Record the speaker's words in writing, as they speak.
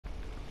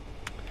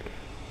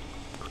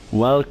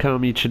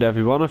Welcome each and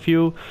every one of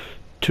you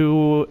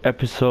to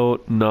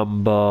episode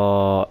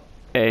number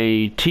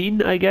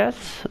 18, I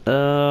guess,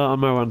 on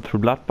my run through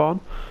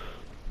Bloodborne.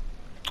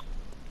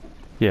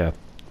 Yeah.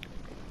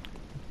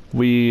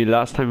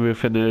 Last time we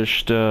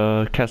finished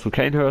Castle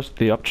Canehurst,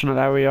 the optional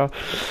area.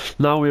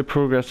 Now we're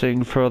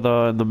progressing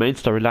further in the main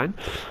storyline.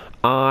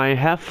 I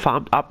have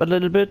farmed up a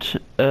little bit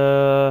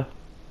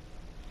and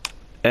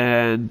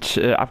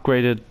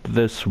upgraded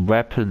this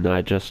weapon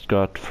I just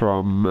got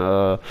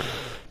from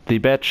the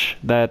badge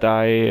that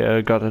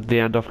I got at the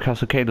end of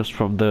Castle Canehurst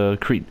from the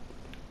Queen.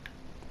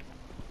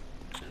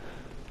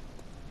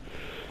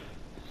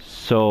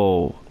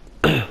 So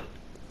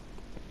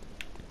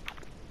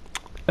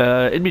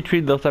in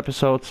between those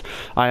episodes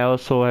I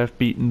also have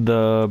beaten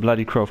the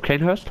Bloody Crow of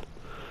Canehurst.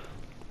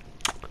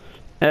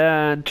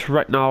 And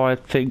right now I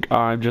think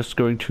I'm just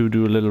going to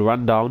do a little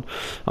rundown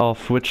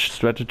of which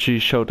strategy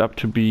showed up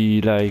to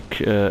be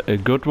like a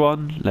good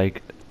one,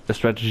 like a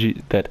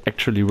strategy that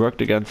actually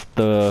worked against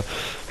the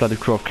Bloody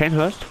Crow of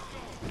Canehurst.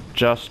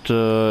 Just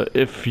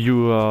if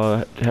you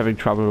are having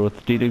trouble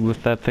with dealing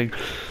with that thing.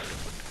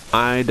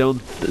 I don't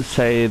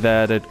say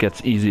that it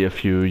gets easy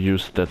if you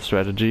use that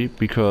strategy,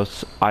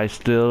 because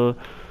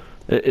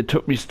it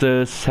took me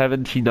still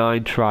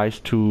 79 tries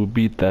to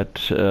beat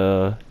that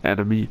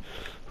enemy,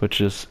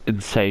 which is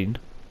insane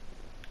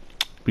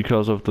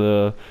because of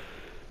the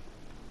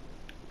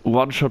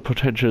one-shot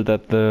potential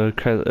that the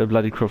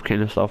Bloody Crow of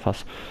Canehurst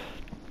offers.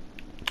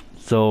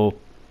 So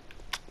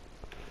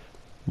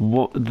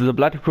the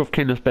Bloody Crow of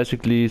Canehurst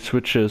basically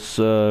switches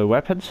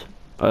weapons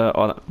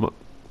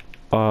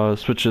or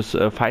switches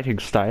fighting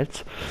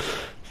styles.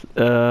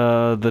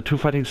 The two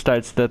fighting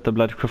styles that the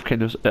Bloody Crow of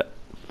Canehurst,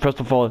 first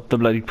of all, the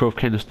Bloody Crow of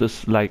Canehurst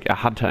is like a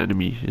hunter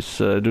enemy. It's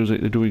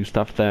doing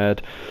stuff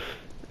that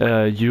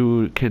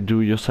you can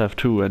do yourself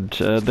too, and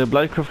the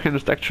Bloody Crow of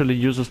Canehurst actually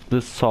uses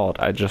this sword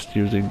I'm just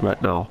using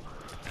right now.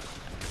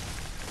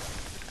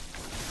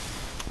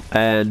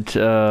 And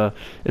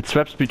it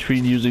swaps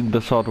between using the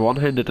sword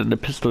one-handed and the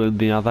pistol in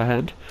the other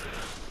hand,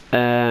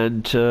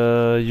 and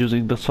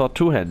using the sword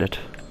two-handed.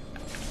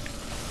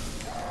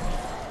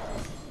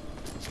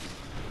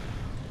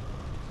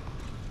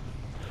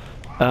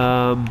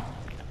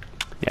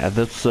 Yeah,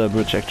 this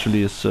bridge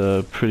actually is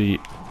a pretty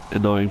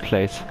annoying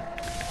place.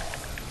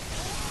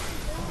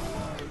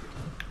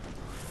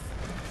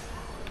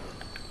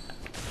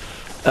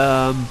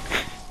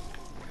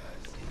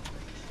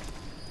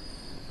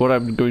 What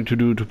I'm going to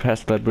do to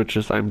pass that bridge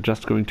is I'm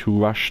just going to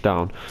rush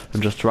down. I'm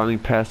just running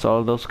past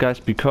all those guys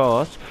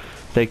because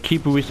they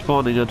keep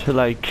respawning until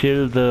I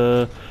kill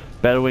the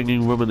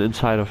bell-ringing woman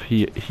inside of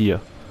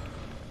here.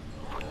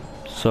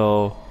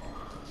 So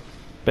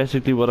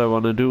basically what I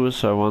want to do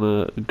is I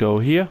want to go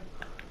here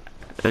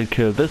and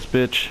kill this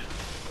bitch,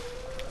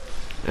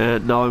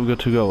 and now I'm good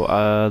to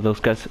go. Those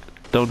guys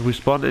don't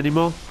respawn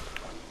anymore,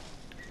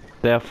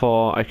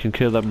 therefore I can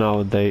kill them now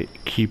and they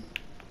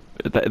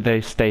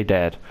stay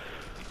dead.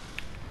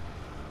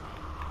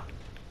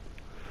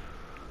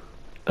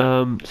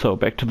 So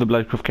back to the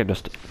Bloody Crow of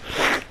Canehurst.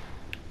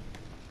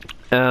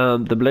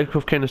 The Bloody Crow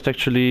of Canehurst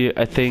actually,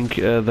 I think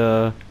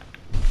the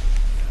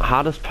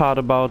hardest part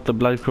about the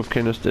Bloody Crow of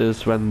Canehurst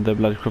is when the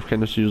Bloody Crow of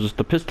Canehurst uses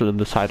the pistol in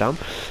the sidearm,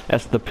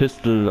 as the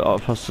pistol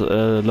offers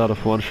a lot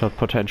of one-shot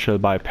potential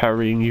by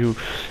parrying you,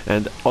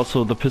 and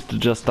also the pistol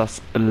just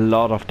does a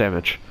lot of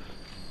damage.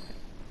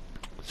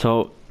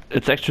 So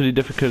it's actually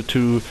difficult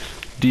to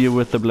deal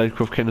with the Bloody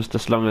Crow of Canehurst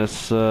as long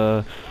as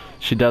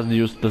she doesn't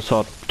use the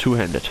sword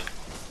two-handed.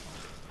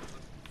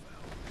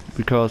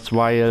 Because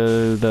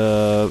while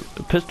the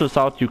pistol's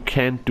out, you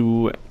can't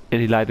do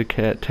any light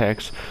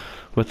attacks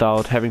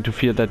without having to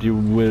fear that you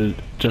will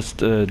just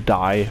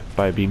die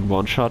by being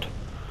one-shot.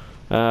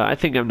 I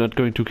think I'm not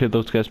going to kill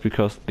those guys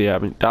because the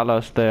amygdala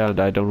is there and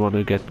I don't want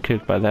to get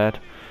killed by that.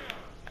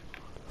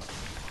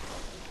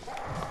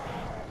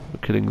 I'm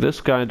killing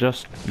this guy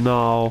just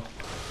now.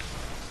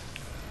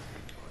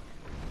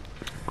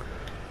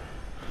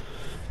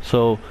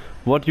 So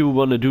what you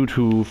want to do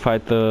to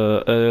fight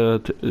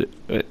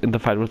in the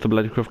fight with the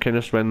Bloody Crow of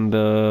Canehurst when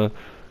the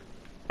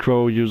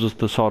Crow uses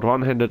the sword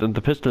one-handed and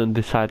the pistol in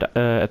the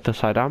at the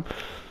sidearm,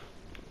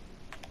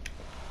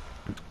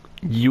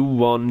 you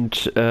want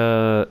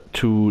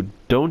to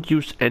don't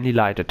use any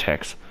light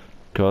attacks,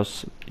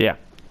 because yeah,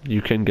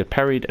 you can get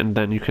parried and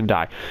then you can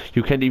die.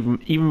 You can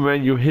even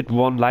when you hit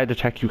one light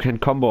attack, you can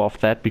combo off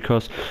that,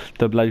 because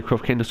the Bloody Crow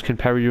of Canehurst can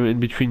parry you in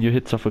between your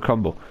hits of a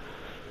combo,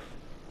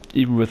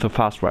 even with a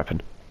fast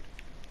weapon.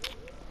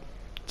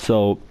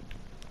 So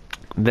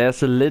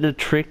there's a little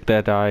trick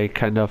that I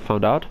kind of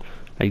found out.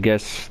 I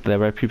guess there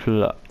were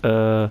people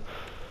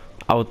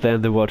out there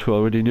in the world who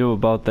already knew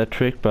about that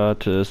trick,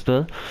 but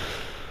still.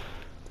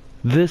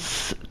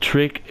 This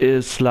trick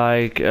is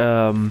like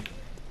I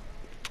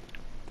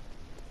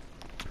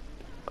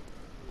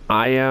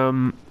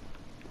am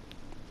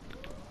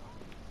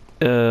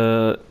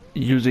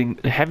using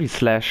heavy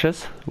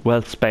slashes,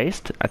 well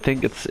spaced. I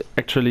think it's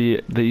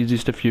actually the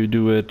easiest if you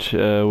do it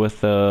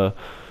with a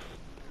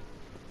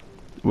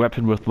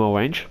weapon with more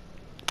range.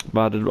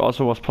 but it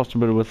also was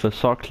possible with the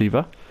saw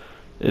cleaver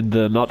in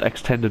the not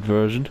extended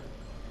version.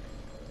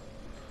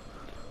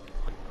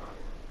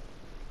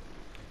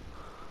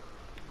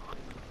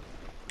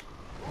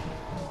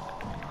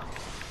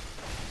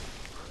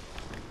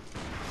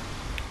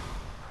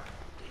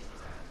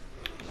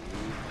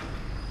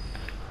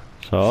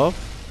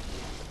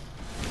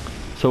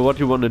 So what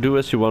you want to do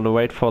is you want to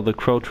wait for the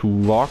crow to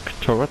walk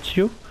towards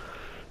you,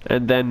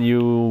 and then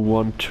you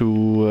want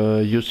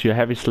to use your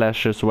heavy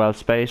slashes well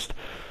spaced.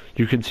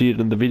 You can see it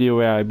in the video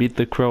where I beat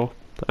the crow.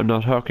 I'm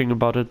not talking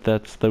about it,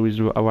 that's the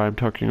reason why I'm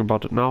talking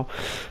about it now.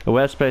 A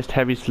well spaced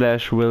heavy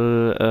slash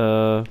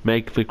will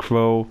make the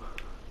crow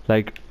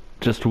like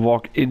just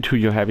walk into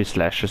your heavy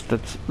slashes.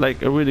 That's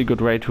like a really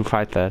good way to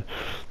fight that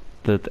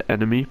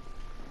enemy.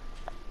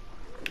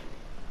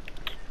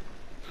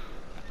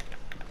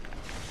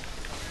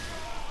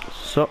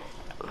 So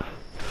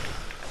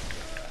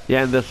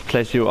yeah, in this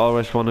place you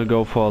always want to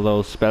go for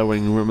those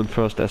spellring women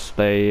first, as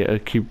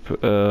they keep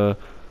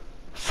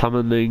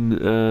summoning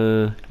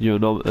the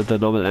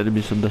normal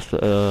enemies in this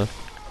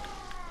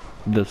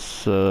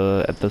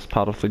at this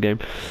part of the game.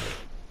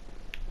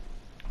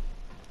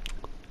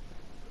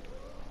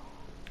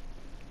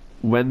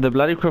 When the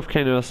Bloody Crow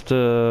Canist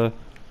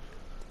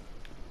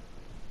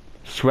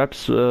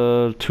swaps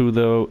to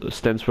the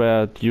stance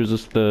where it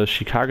uses the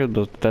Shikage,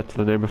 but that's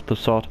the name of the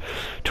sword,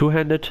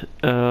 two-handed,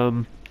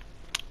 then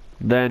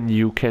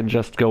you can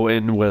just go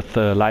in with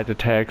light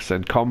attacks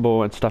and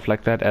combo and stuff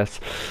like that, as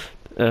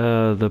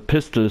the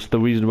pistol is the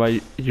reason why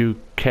you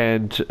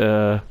can't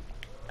oh,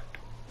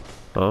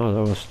 that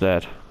was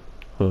that.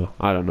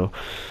 I don't know.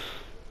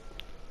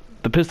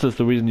 The pistol is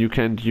the reason you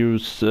can't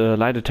use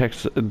light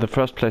attacks in the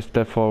first place.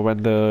 Therefore,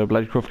 when the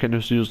Bloody Crow can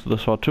use the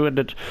sword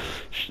two-handed,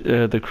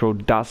 the crow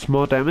does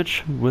more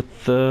damage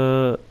with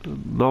the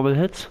normal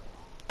hits,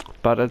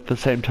 but at the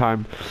same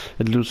time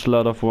it loses a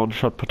lot of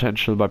one-shot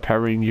potential by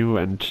parrying you,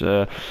 and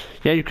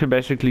yeah, you can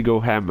basically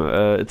go ham.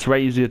 It's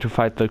way easier to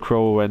fight the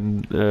crow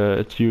when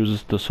it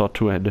uses the sword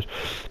two-handed,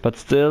 but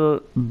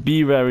still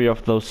be wary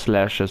of those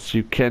slashes.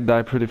 You can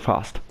die pretty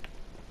fast.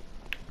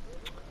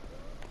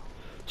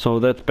 So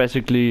that's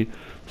basically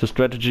the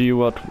strategy you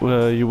want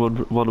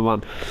to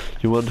run.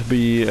 You want to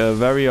be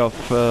wary of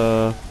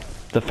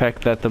the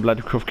fact that the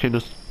Bloody Crow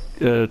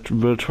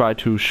will try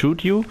to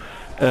shoot you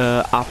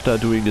after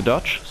doing a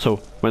dodge.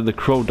 So when the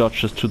crow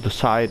dodges to the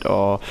side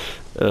or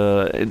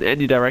in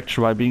any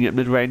direction while being at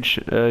mid-range,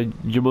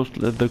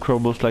 the crow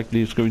most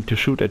likely is going to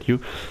shoot at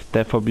you.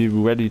 Therefore, be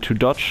ready to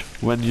dodge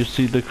when you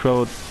see the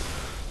crow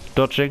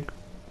dodging,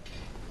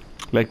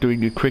 like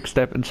doing a quick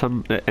step in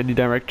any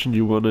direction.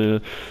 You want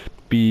to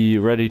be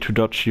ready to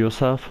dodge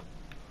yourself.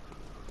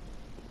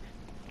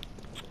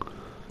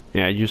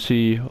 Yeah, you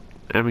see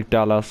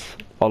amygdalas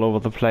all over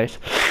the place.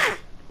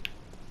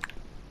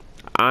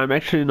 I'm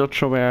actually not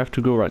sure where I have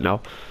to go right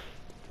now.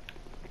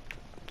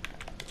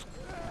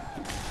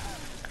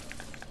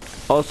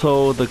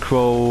 Also, the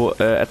crow,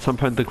 at some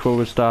point the crow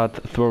will start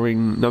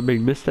throwing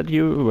numbing mist at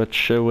you,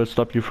 which will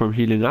stop you from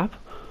healing up.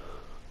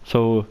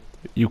 So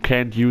you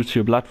can't use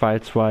your blood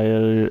vials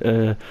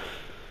while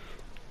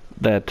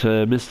that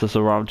mist is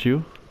around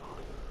you.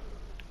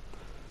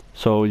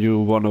 So you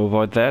want to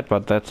avoid that,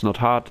 but that's not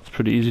hard, it's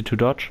pretty easy to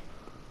dodge.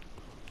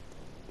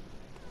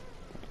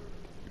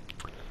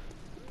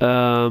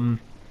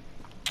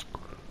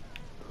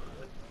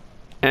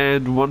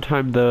 And one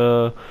time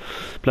the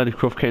Bloody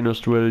Crow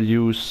Canist will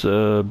use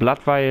blood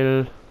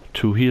vial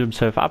to heal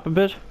himself up a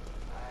bit.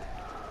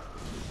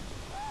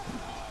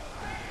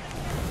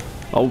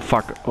 Oh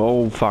fuck,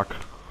 oh fuck.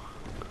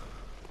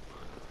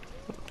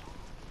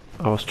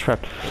 I was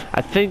trapped.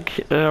 I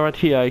think right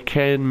here I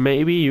can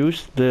maybe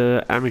use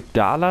the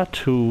amygdala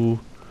to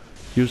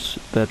use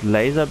that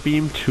laser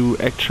beam to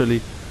actually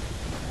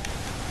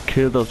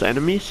kill those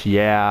enemies.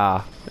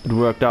 Yeah, it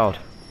worked out.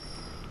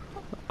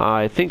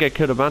 I think I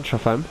killed a bunch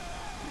of them.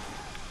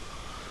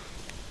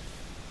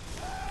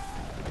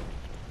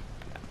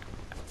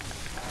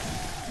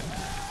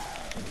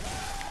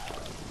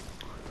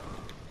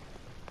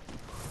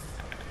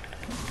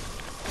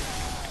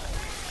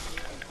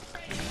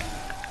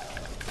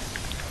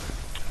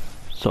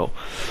 So,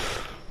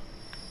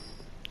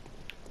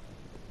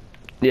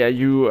 yeah,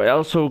 you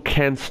also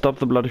can stop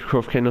the Bloody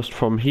Crow Canist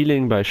from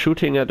healing by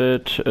shooting at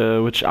it,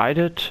 which I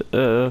did,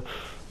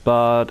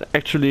 but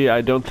actually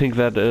I don't think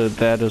that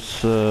that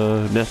is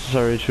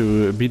necessary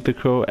to beat the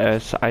crow,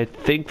 as I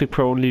think the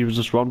crow only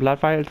uses one blood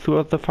vial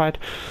throughout the fight.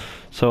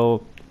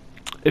 So,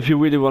 if you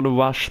really want to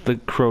rush the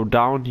crow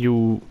down,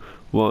 you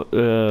want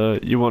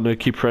to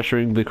keep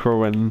pressuring the crow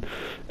when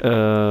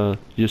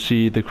you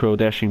see the crow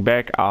dashing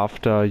back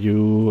after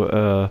you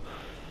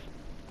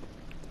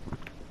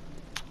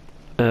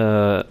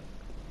have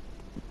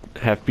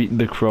beaten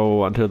the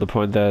crow until the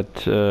point that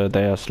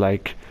there's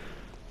like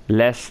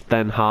less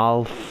than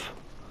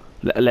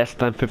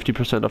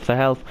 50% of the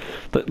health.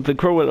 The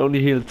crow will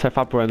only heal itself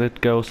up when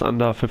it goes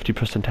under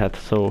 50% health.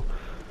 So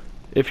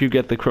if you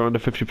get the crow under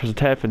 50%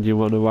 health and you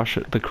want to rush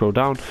the crow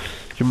down,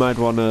 you might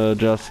want to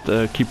just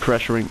keep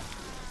pressuring.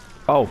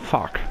 Oh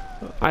fuck.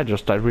 I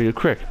just died real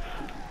quick.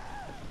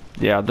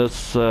 Yeah,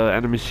 this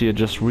enemies here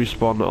just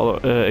respawn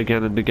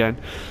again and again.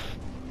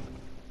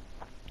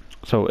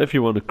 So if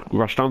you want to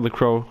rush down the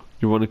crow,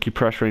 you want to keep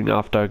pressuring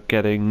after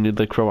getting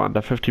the crow under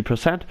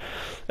 50%.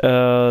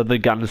 The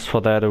gun is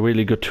for that a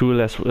really good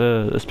tool,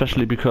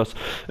 especially because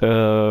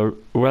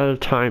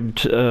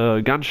well-timed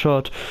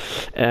gunshot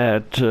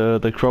at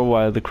the crow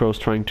while the crow is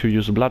trying to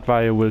use a blood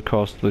vial will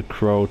cause the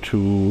crow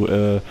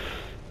to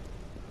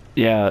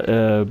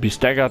be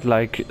staggered,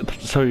 like,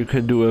 so you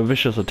can do a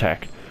vicious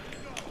attack.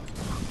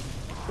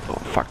 Oh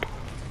fuck.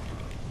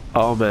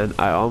 Oh man,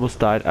 I almost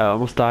died.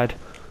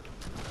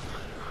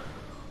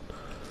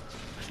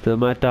 Still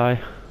might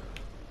die.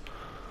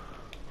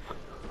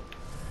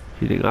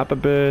 Healing up a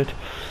bit.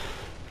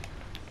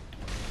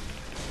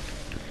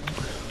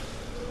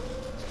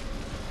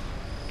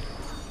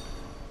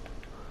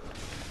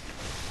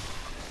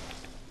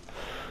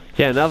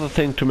 Yeah, another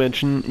thing to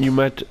mention, you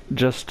might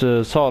just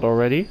saw it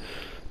already.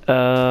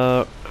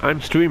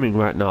 I'm streaming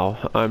right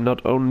now. I'm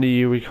not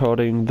only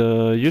recording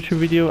the YouTube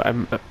video,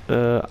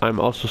 I'm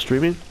also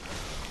streaming.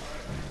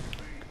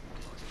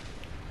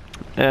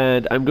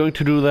 And I'm going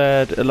to do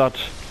that a lot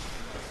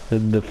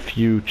in the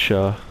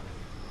future.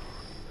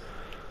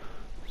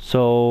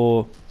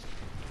 So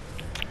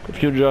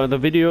if you enjoy the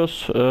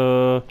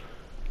videos,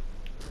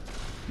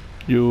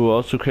 you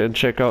also can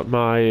check out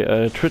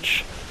my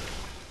Twitch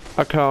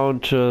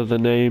account. The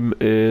name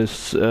is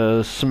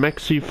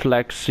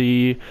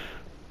SmexyFlexy.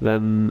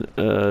 Then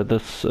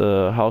this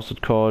how's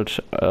it called?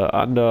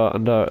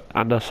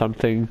 Under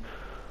something.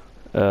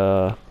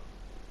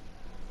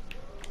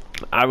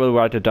 I will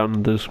write it down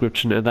in the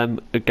description, and then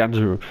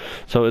Gunzuru.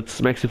 So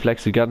it's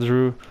SmexyFlexy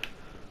Gunzuru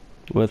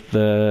with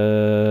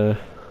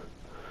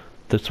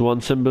this one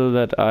symbol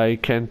that I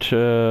can't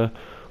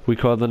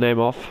recall the name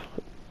of,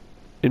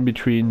 in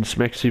between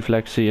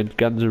SmexyFlexy and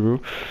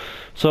Gunzuru.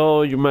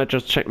 So you might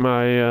just check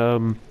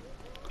my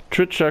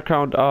Twitch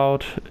account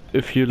out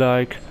if you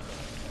like.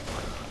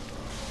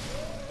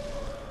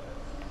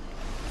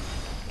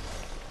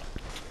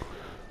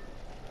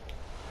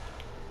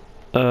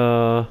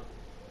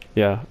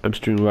 Yeah, I'm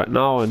streaming right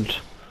now and...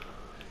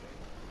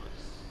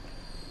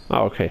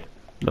 Oh, okay.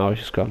 Now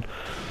he's gone.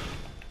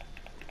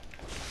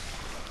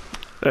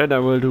 And I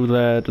will do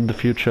that in the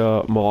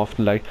future more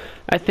often. Like,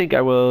 I think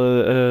I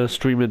will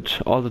stream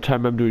it all the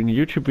time I'm doing a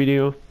YouTube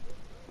video.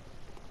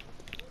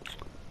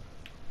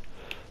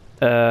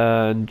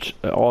 And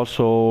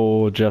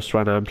also just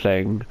when I'm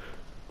playing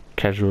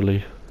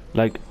casually.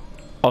 Like,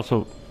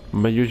 also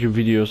my YouTube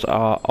videos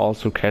are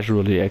also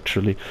casually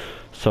actually.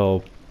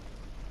 So...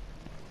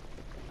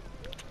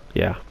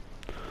 yeah.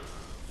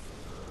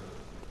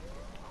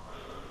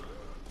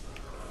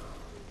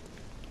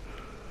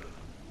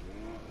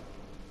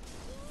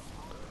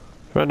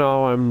 Right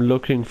now I'm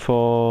looking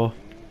for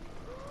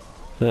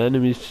the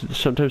enemies.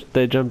 Sometimes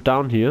they jump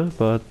down here,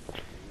 but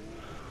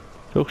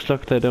looks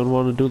like they don't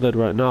want to do that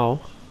right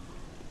now.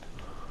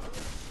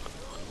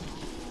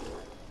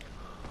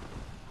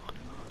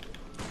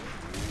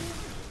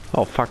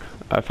 Oh fuck,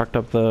 I fucked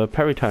up the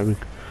parry timing.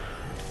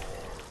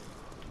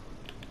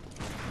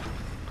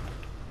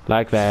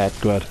 Like that,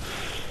 good.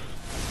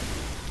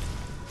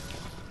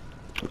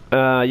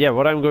 Yeah,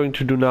 what I'm going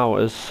to do now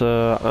is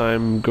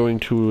I'm going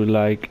to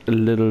like a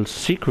little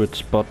secret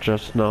spot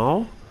just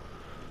now.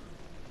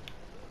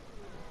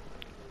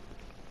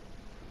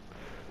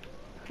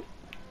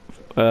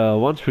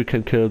 Once we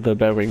can kill the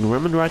bearing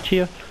women right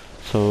here,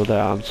 so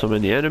there aren't so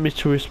many enemies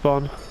to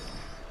respawn.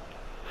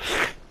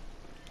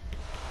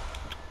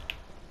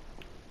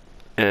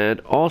 And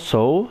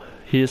also,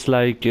 here's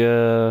like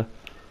a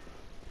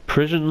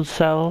prison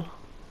cell,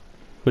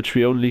 which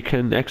we only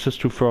can access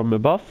to from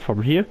above,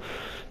 from here.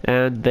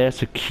 And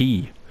there's a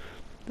key.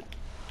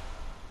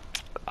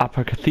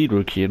 Upper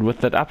Cathedral key, and with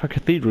that Upper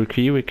Cathedral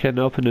key we can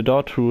open the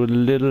door to a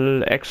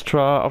little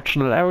extra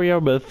optional area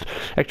with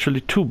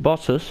actually 2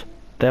 bosses.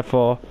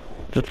 Therefore,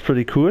 that's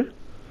pretty cool.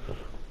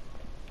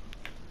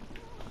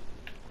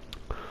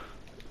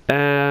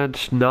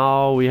 And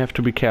now we have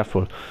to be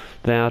careful.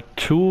 There are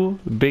 2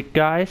 big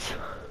guys.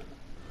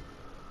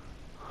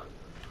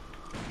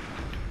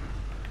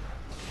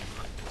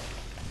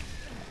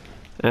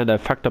 And I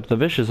fucked up the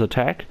vicious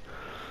attack.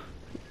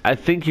 I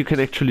think you can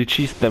actually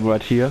cheese them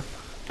right here,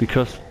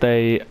 because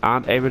they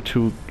aren't able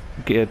to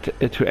get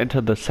to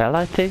enter the cell,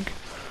 I think.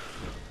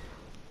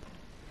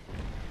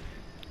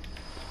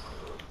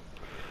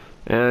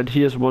 And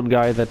here's one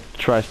guy that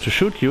tries to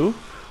shoot you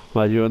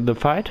while you're in the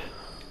fight.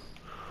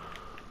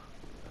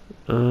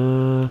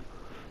 Oh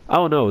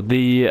no,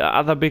 the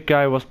other big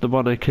guy was the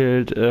one I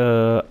killed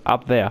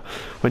up there.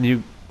 When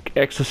you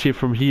access here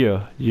from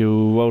here,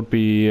 you won't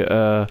be...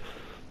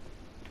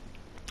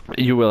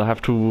 you will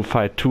have to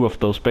fight 2 of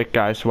those big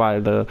guys while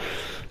the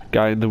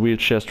guy in the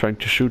wheelchair is trying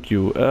to shoot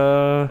you.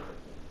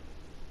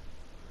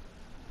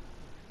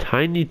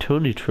 Tiny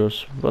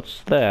Tonitrus,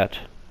 what's that?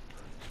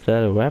 Is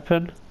that a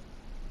weapon?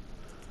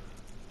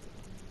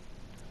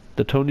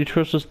 The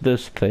Tonitrus is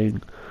this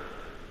thing.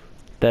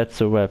 That's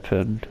a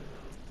weapon.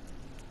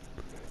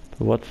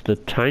 What's the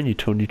tiny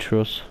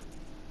tonitrus?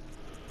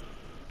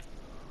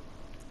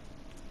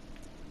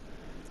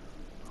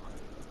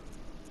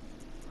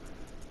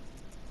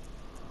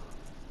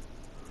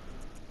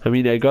 I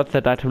mean, I got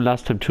that item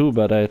last time too,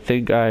 but I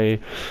think I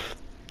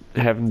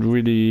haven't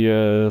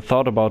really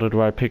thought about it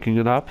while picking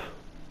it up.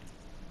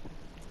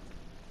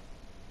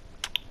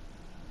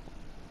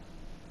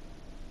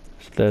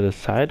 Is that a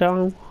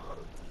sidearm?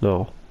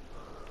 No.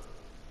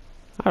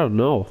 I don't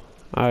know.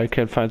 I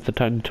can't find the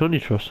tiny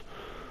tonitrus.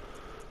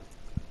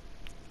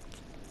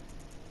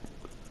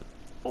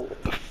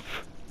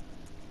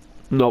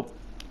 Nope.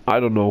 I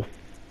don't know.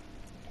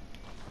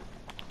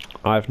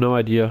 I have no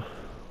idea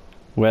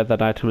where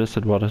that item is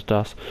and what it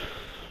does.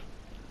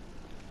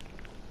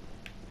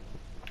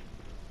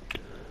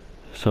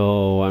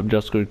 So I'm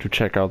just going to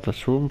check out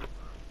this room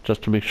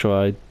just to make sure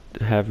I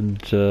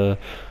haven't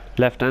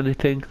left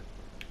anything.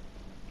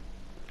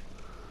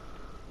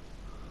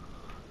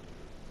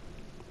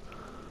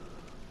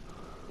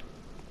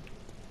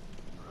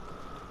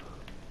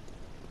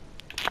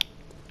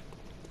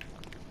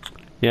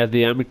 Yeah,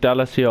 the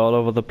amygdalas here all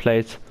over the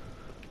place.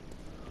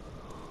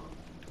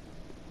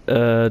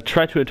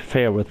 Try to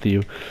interfere with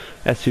you,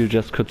 as you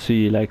just could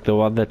see, like the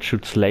one that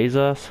shoots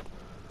lasers.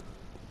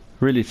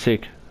 Really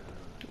sick.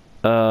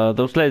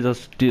 Those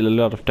lasers deal a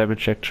lot of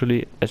damage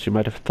actually, as you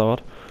might have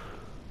thought.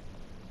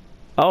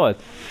 Oh, I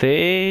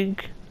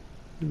think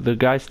the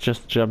guys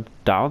just jumped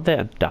down there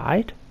and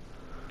died?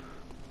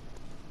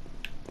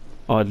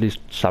 Or at least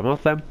some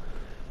of them.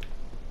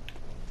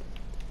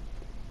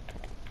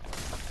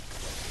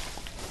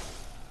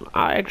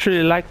 I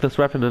actually like this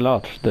weapon a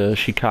lot, the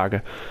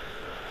Shikage.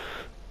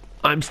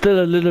 I'm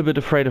still a little bit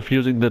afraid of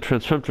using the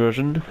transformed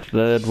version.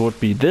 That would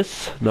be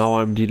this. Now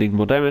I'm dealing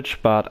more damage,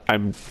 but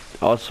I'm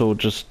also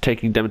just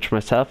taking damage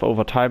myself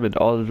over time, and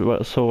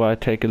also I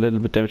take a little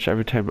bit damage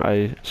every time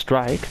I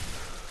strike.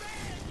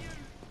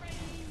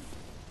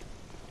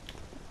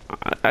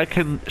 I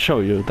can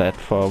show you that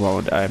for a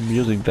moment. I'm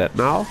using that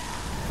now.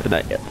 And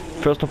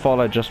first of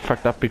all, I just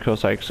fucked up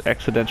because I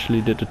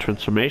accidentally did a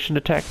transformation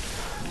attack.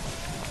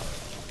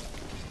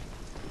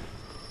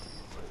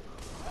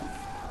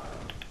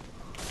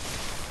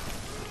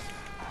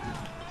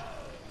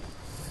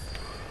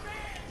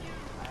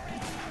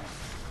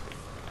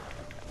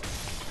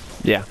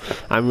 Yeah,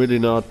 I'm really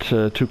not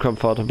too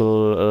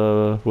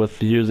comfortable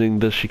with using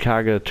the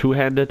Shikage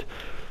two-handed,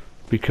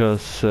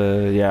 because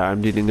yeah,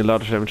 I'm dealing a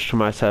lot of damage to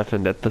myself,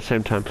 and at the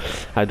same time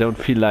I don't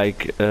feel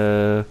like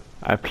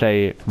I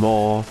play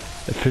more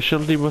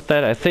efficiently with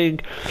that. I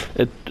think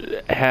it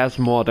has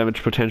more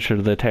damage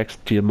potential, the attacks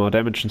deal more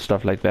damage and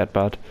stuff like that,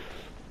 but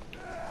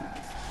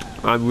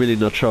I'm really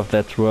not sure if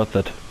that's worth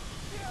it.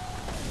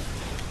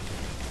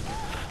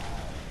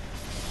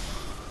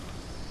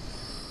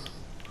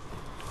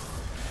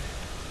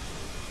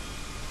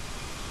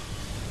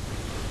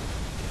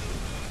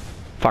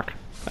 Fuck.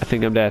 I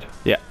think I'm dead.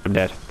 Yeah, I'm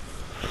dead.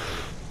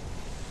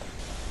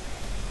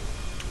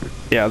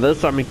 Yeah,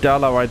 this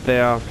amygdala right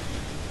there.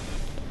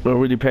 A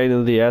really pain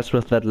in the ass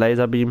with that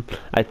laser beam.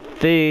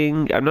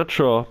 I'm not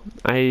sure.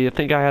 I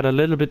think I had a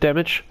little bit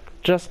damage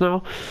just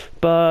now,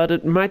 but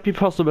it might be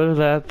possible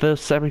that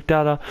this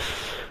amygdala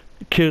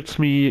kills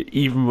me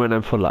even when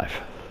I'm full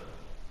life.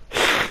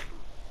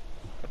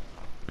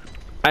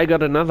 I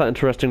got another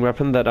interesting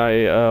weapon that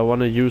I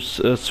want to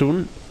use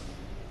soon.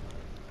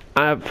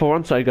 For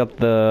once, I got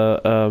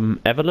the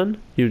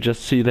Evelyn. You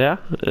just see there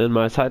in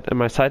my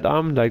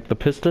sidearm, like the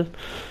pistol.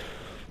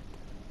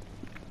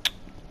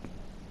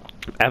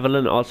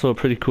 Evelyn, also a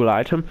pretty cool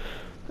item.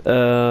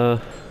 Yeah,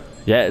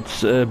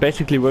 it's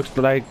basically works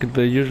like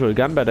the usual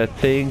gun, but I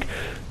think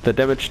the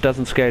damage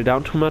doesn't scale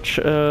down too much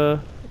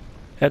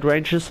at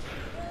ranges.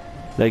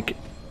 Like,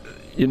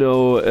 you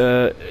know,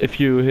 if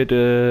you hit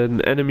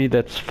an enemy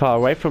that's far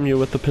away from you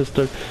with the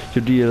pistol,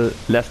 you deal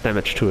less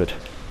damage to it.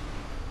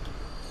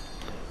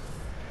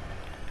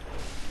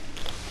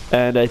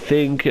 And I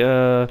think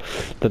the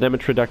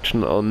damage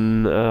reduction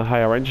on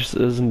higher ranges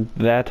isn't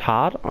that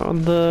hard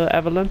on the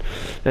Evelyn.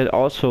 And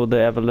also the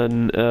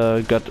Evelyn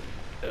got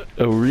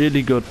a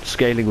really good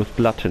scaling with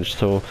Blood Tinge,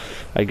 so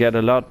I get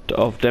a lot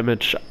of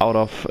damage out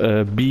of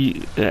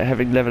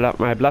having leveled up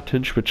my Blood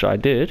Tinge, which I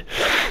did.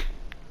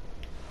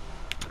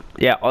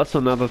 Yeah, also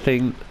another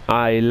thing,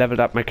 I leveled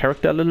up my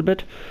character a little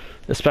bit,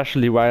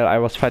 especially while I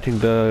was fighting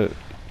the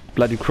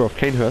Bloody Crow of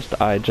Canehurst.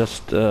 I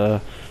just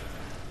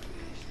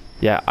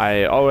yeah,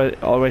 I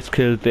always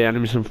killed the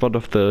enemies in front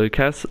of the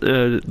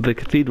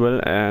cathedral,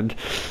 and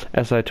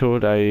as I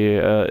told,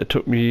 it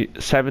took me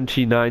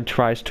 79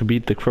 tries to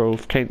beat the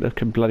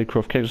Bloody Crow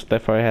of Canehurst.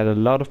 Therefore, I had a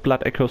lot of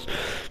blood echoes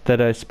that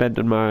I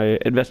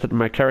invested in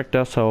my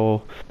character,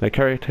 so my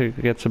character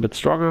gets a bit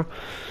stronger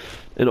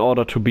in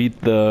order to beat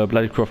the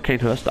Bloody Crow of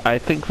Canehurst. I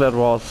think that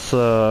was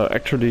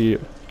actually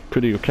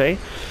pretty okay,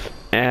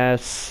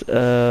 as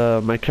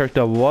my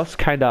character was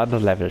kinda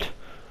underleveled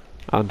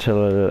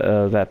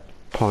until that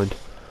point.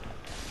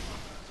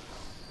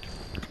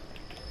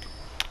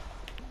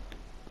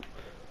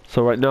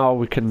 So right now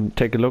we can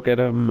take a look at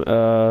him.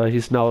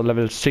 He's now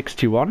level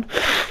 61.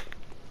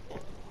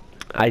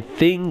 I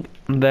think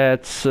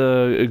that's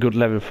a good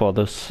level for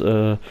this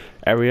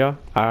area.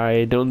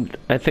 I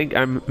think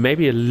I'm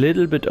maybe a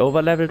little bit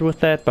over leveled with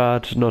that,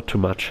 but not too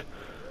much.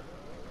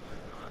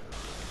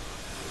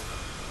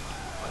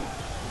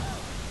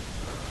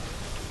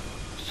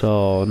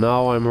 So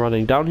now I'm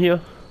running down here,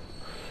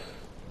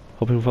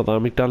 hoping for the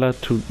amygdala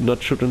to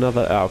not shoot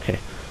another. Ah, okay.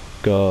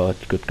 Good,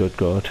 good, good,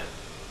 good.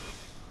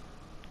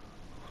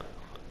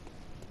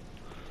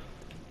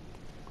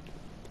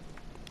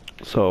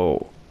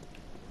 So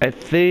I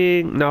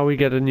think now we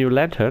get a new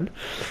lantern,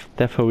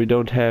 therefore we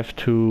don't have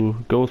to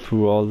go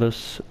through all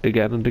this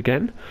again and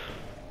again.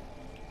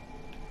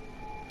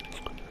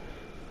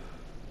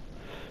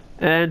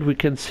 And we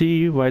can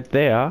see right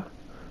there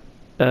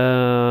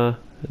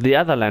the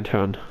other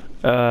lantern.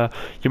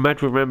 You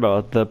might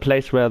remember the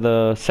place where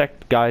the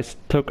sect guys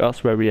took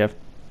us, where we have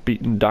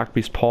beaten Dark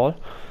Beast Paul.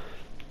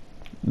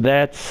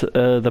 That's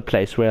the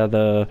place where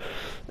the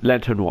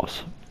lantern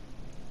was.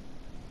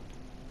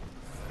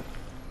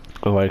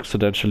 Oh,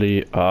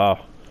 accidentally. Can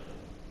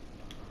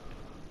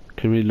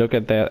we look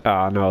at that?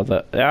 Ah, no,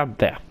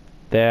 there.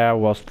 There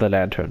was the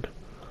lantern.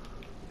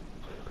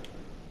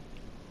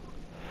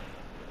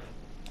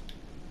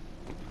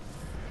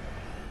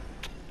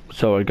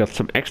 So I got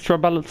some extra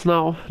bullets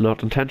now.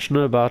 Not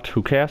intentional, but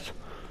who cares?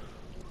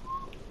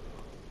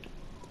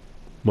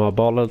 More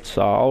bullets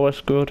are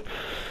always good.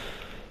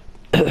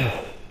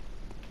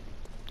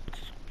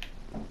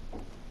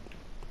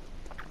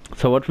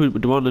 So what we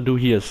would want to do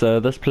here is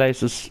this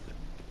place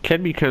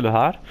can be kind of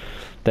hard.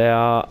 There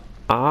are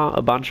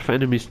a bunch of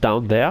enemies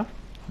down there.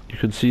 You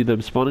can see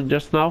them spawning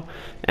just now,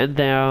 and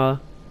there are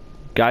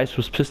guys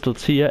with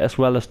pistols here as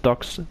well as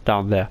dogs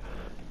down there.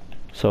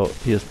 So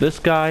here's this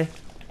guy.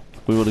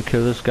 We want to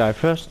kill this guy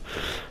first.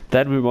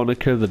 Then we want to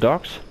kill the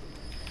dogs,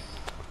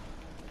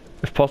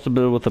 if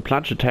possible with a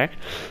plunge attack,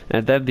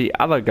 and then the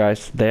other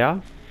guys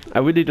there. I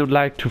really don't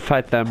like to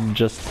fight them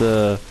just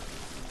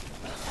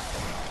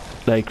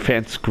like fair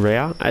and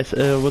square, I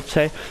would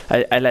say.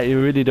 I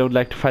really don't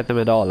like to fight them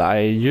at all. I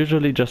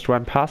usually just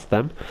run past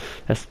them,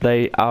 as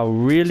they are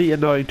really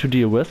annoying to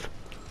deal with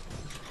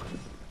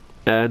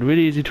and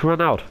really easy to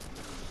run out.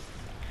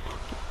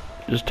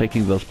 Just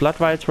taking those blood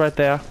vials right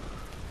there.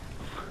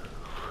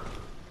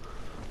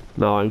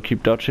 Now I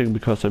keep dodging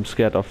because I'm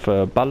scared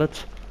of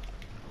bullets.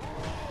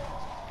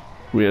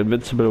 We're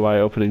invincible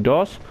while opening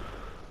doors.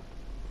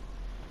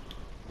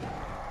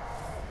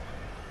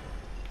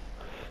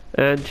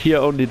 And here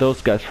only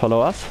those guys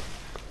follow us.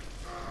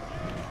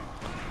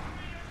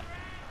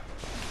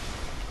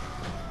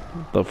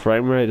 The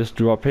frame rate is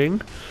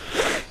dropping.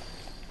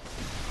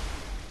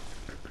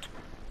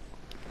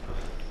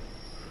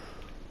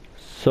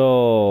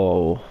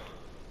 So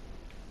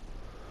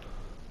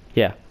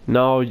yeah,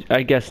 now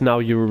I guess now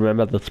you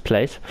remember this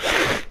place.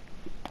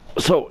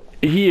 So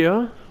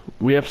here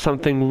we have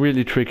something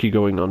really tricky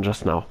going on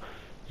just now.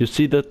 You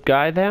see that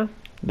guy there?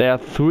 There are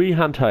 3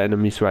 hunter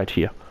enemies right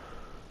here.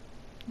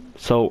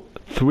 So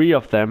 3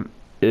 of them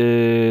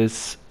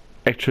is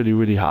actually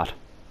really hard.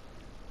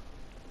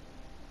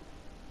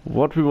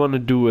 What we want to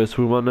do is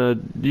we want to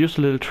use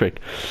a little trick,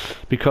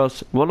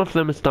 because one of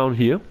them is down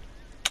here.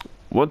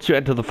 Once you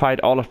enter the fight,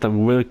 all of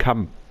them will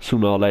come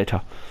sooner or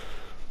later.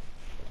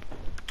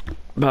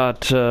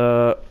 But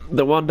the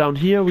one down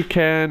here we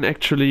can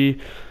actually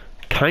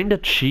kinda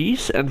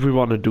cheese, and we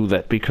want to do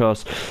that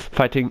because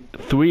fighting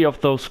 3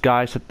 of those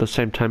guys at the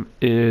same time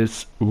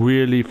is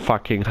really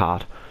fucking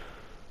hard.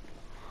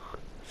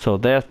 So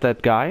there's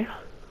that guy.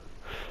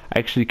 I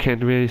actually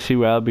can't really see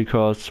well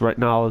because right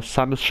now the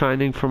sun is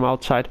shining from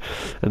outside,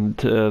 and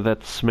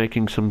that's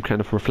making some kind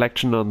of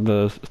reflection on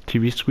the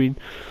TV screen.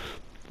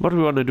 What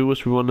we want to do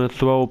is we want to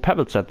throw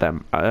pebbles at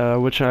them,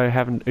 which I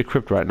haven't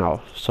equipped right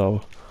now.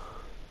 So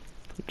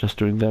just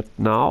doing that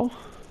now.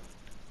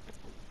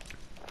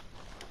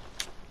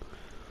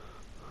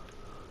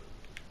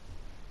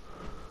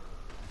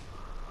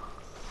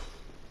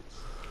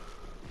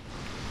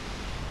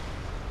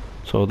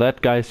 So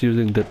that guy is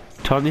using the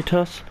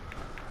tornitas,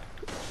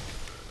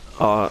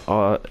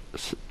 or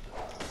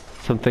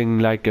something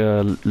like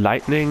a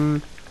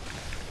lightning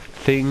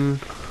thing.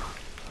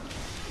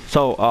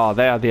 So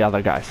they are the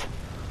other guys.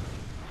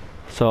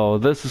 So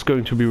this is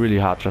going to be really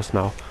hard just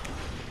now.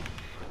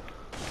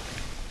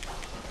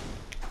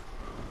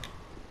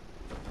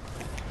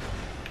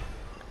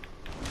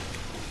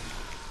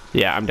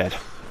 Yeah, I'm dead.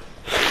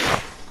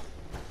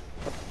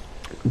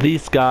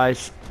 These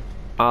guys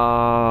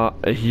are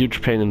a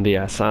huge pain in the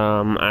ass.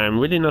 I'm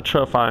really not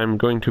sure if I'm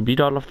going to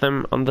beat all of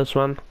them on this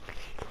one.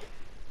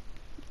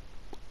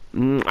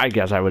 I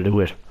guess I will do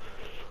it.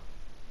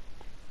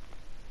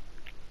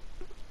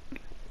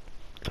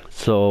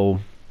 So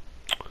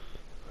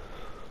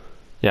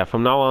yeah,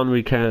 from now on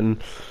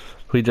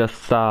we just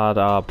start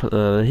up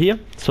here.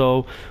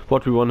 So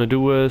what we want to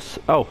do is,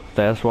 oh,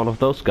 there's one of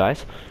those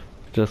guys.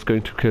 Just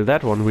going to kill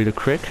that one really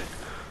quick.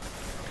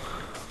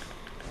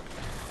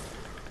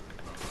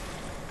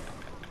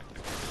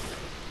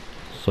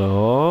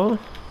 So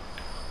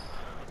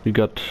we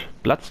got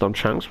bloodstone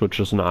chunks, which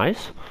is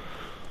nice.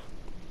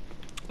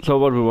 So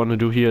what we want to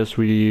do here is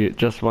we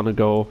just want to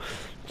go,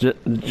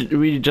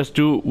 we just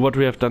do what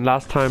we have done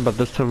last time, but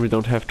this time we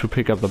don't have to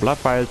pick up the blood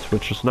vials,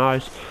 which is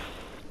nice.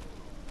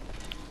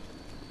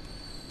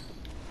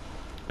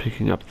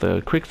 Picking up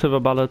the quicksilver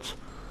bullets,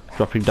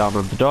 dropping down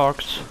on the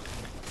dogs,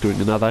 doing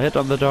another hit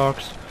on the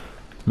dogs,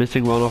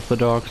 missing one of the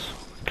dogs,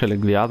 killing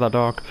the other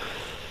dog.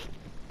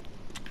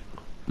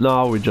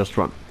 Now we just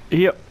run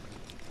here,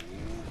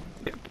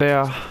 get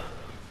there,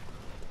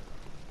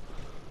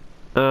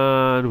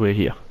 and we're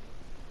here.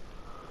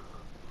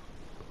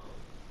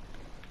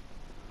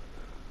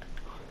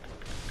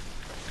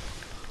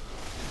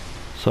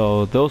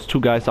 So those two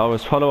guys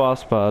always follow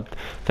us, but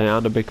they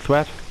aren't a big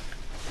threat.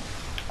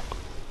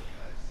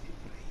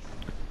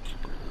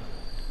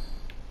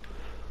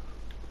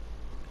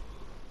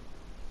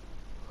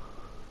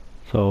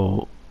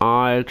 So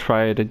I'll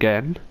try it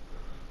again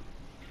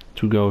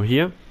to go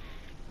here.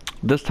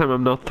 This time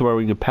I'm not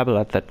throwing a pebble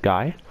at that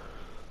guy.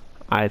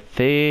 I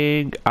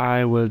think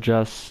I will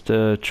just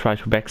try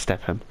to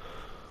backstab him.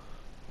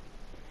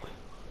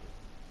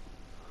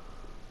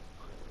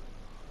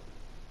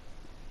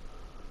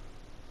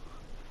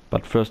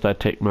 But first I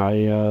take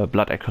my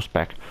blood echoes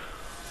back.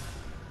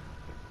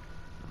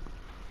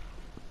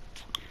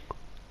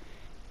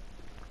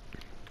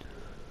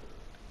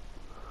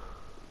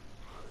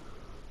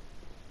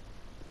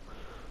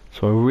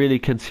 So I really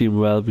can see him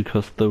well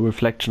because the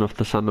reflection of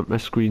the sun on my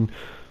screen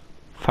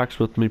fucks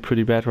with me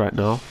pretty bad right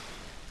now.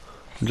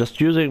 I'm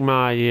just using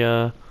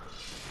my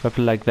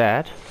weapon like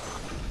that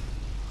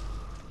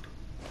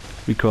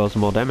because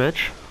more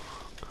damage.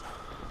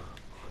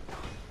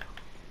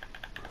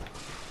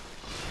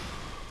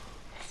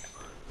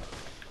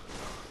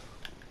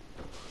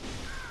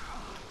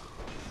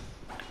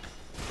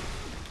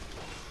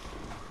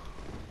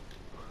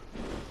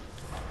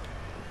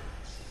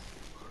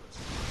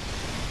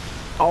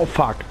 Oh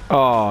fuck.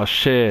 Oh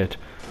shit.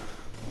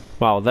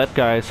 Wow, that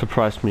guy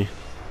surprised me.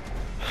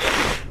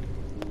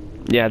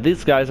 Yeah,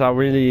 these guys are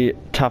really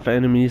tough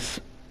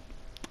enemies.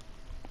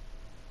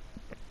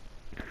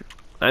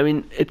 I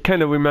mean, it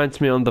kind of reminds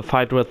me on the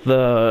fight with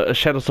the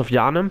Shadows of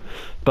Yharnam,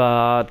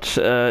 but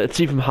it's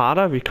even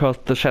harder because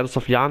the Shadows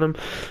of Yharnam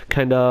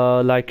kind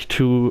of like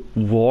to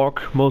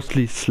walk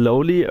mostly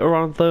slowly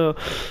around the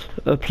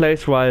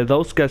place, while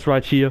those guys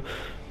right here,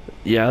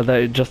 yeah,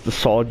 they just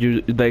assault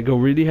you, they go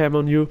really ham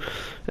on you,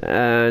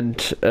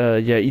 and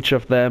yeah, each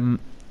of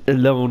them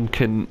alone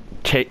can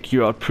take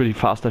you out pretty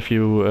fast if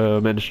you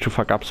manage to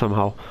fuck up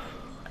somehow.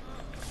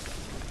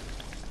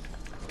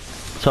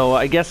 So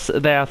I guess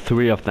there are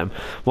three of them.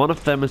 One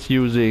of them is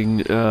using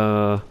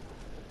the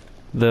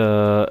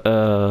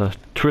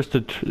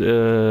twisted,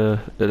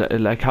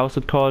 like how's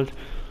it called?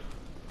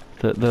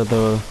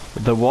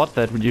 The ward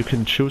that you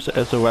can choose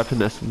as a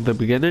weapon as in the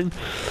beginning,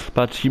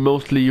 but he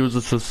mostly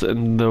uses this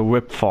in the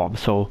whip form.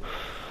 So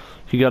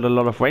he got a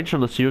lot of range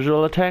on his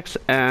usual attacks,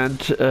 and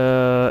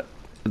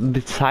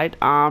the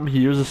sidearm he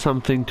uses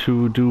something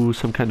to do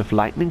some kind of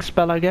lightning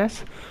spell, I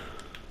guess.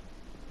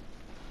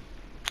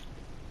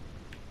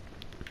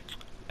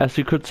 As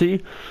you could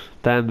see.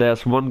 Then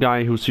there's one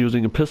guy who's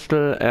using a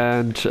pistol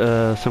and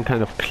some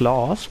kind of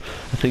claws.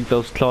 I think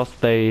those claws,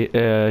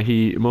 they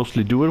he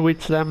mostly dual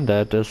wields them.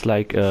 That is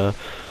like a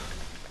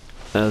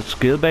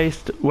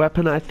skill-based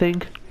weapon, I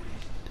think.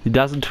 He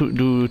doesn't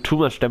do too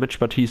much damage,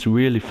 but he's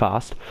really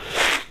fast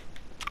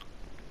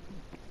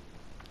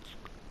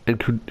and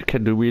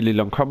can do really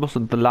long combos.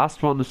 And the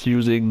last one is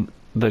using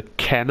the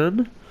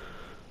cannon,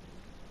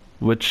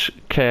 which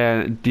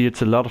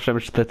deals a lot of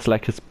damage. That's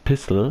like his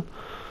pistol.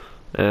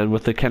 And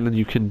with the cannon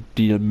you can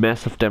deal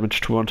massive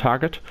damage to one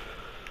target.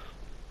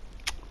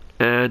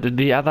 And in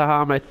the other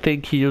arm I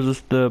think he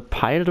uses the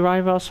pile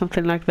driver or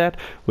something like that,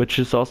 which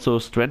is also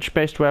a strength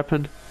based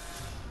weapon.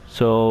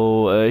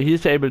 So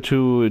he's able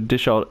to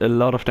dish out a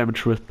lot of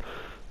damage with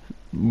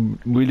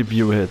really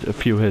a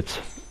few hits.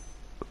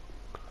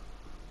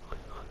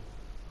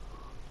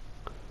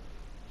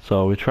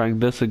 So we're trying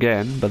this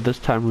again, but this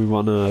time we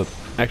want to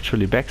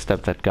actually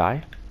backstab that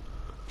guy.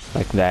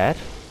 Like that.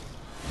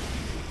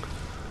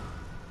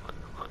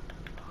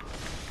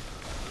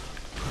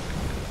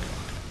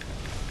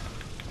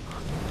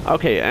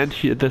 Okay, and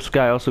this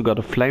guy also got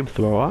a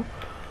flamethrower.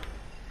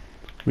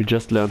 We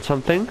just learned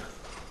something.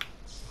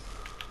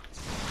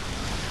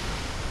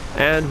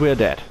 And we're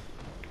dead.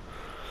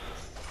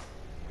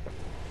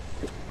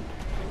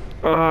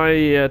 I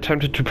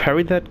attempted to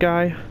parry that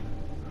guy,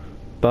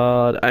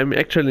 but I'm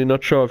actually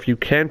not sure if you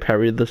can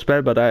parry the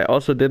spell, but I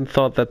also didn't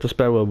thought that the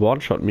spell will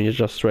one-shot me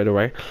just straight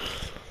away.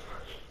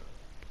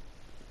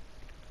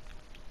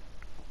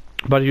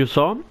 But you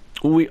saw?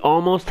 We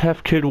almost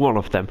have killed one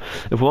of them.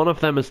 If one of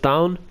them is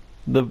down,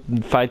 the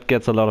fight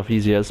gets a lot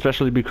easier,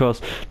 especially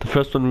because the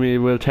first one we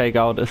will take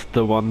out is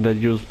the one that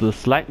used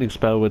this lightning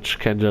spell, which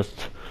can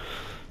just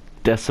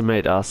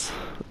decimate us.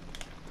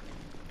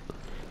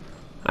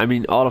 I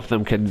mean, all of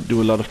them can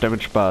do a lot of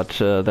damage, but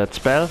that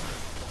spell,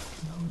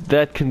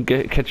 that can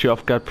catch you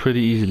off guard pretty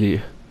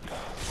easily.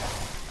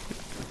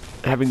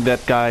 Having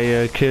that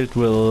guy killed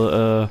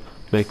will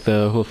make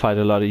the whole fight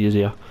a lot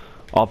easier.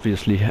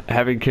 obviously,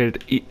 having killed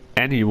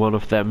any one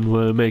of them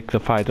will make the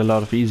fight a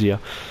lot easier.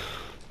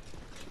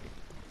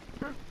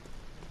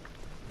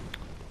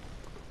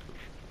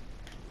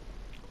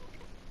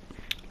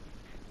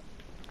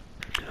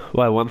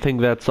 Well, one thing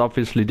that's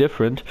obviously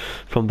different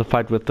from the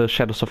fight with the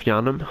Shadows of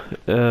Yharnam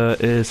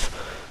is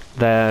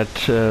that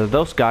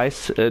those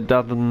guys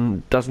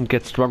doesn't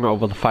get stronger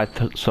over the fight,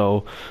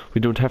 so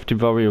we don't have to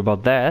worry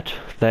about that.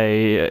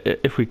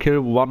 If we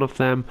kill one of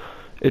them,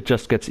 it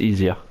just gets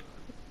easier.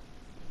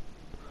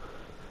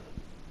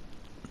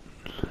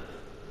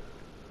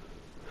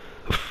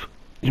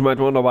 You might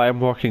wonder why I'm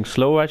walking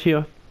slow right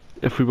here.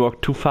 If we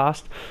walk too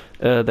fast,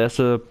 there's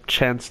a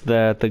chance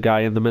that the guy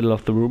in the middle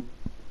of the room,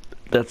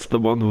 that's the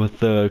one with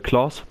the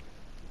claws,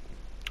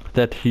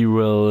 that he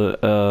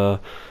will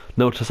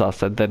notice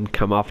us and then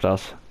come after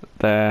us.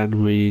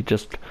 Then we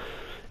just,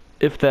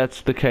 if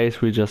that's the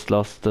case, we just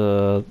lost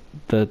the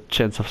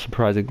chance of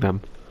surprising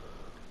them.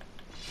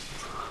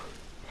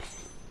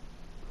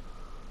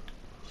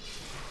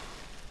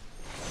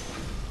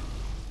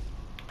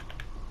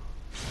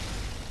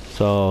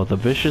 So the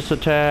vicious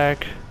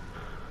attack.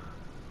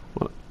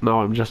 Well,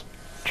 now I'm just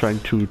trying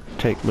to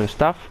take my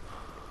stuff.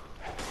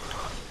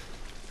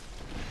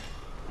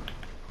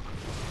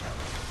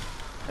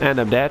 And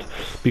I'm dead,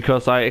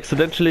 because I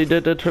accidentally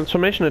did a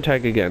transformation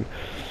attack again.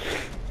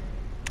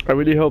 I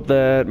really hope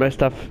that my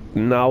stuff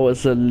now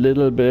is a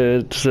little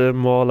bit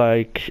more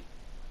like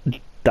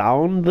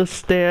down the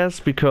stairs,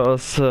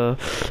 because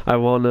I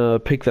wanna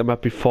pick them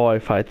up before I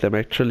fight them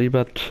actually,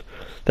 but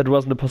that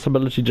wasn't a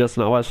possibility just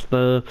now, as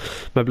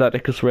my blood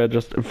echoes were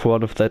just in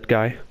front of that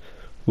guy,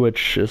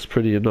 which is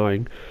pretty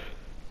annoying.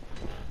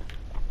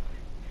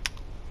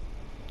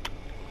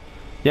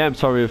 Yeah, I'm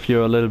sorry if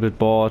you're a little bit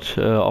bored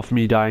of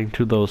me dying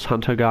to those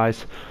hunter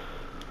guys.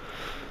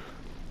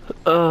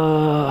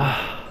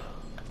 I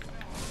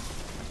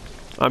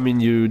mean,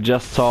 you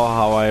just saw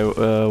how I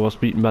was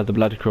beaten by the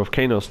Bloody Crow of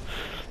Kanos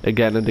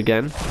again and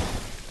again.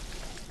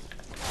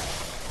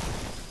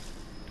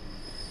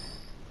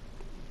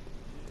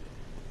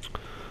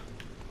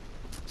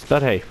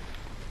 But hey,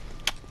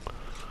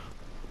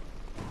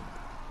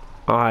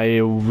 I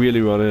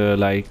really wanna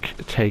like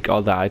take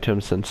all the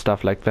items and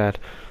stuff like that.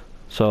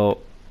 So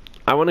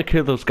I want to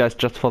kill those guys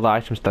just for the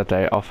items that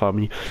they offer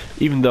me,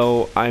 even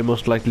though I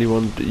most likely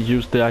won't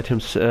use the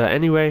items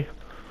anyway.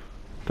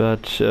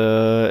 But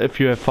if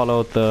you have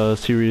followed the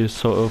series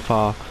so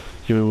far,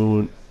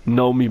 you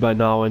know me by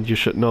now, and you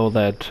should know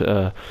that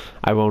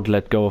I won't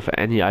let go of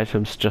any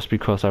items just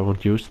because I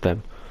won't use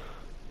them.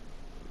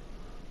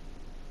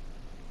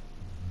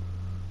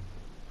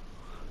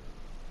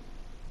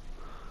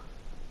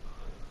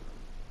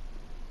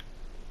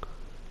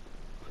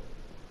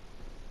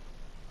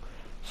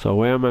 So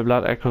where are my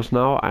blood echoes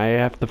now? I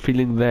have the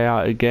feeling they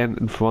are again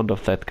in front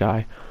of that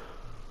guy.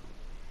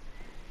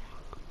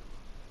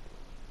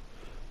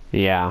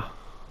 Yeah.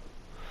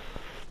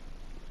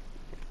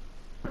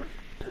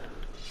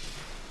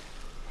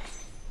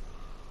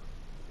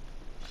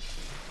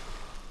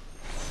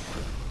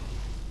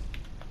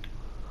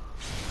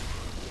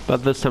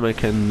 But this time I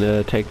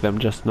can take them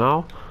just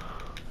now.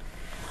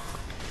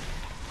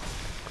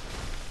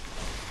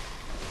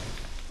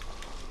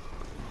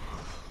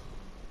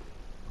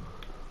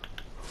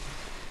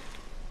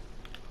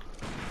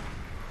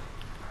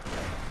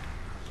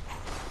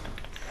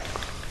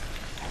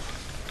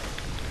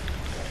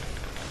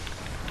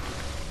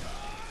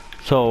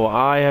 So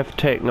I have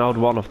taken out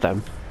one of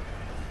them.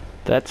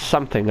 That's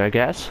something, I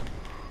guess.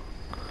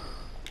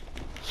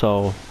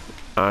 So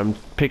I'm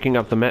picking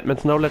up the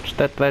Madman's knowledge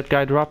that that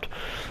guy dropped.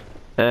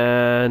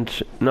 And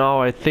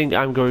now I think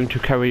I'm going to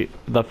carry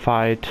the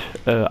fight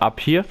up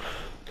here.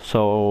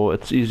 So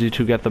it's easy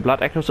to get the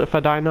blood echoes if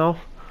I die now.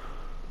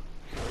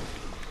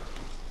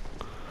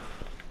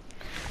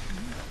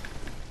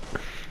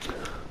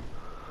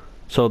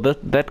 So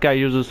that guy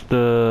uses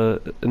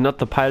not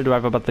the pile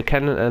driver, but the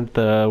cannon and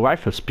the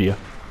rifle spear.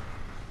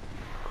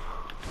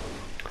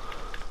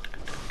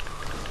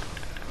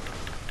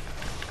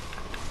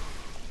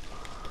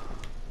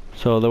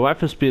 So the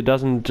rifle spear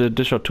doesn't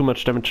dish out too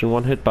much damage in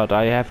one hit, but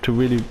I have to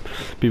really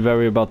be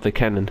wary about the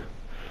cannon.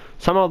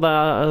 Somehow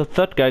the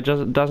third guy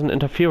just doesn't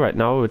interfere right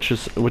now, which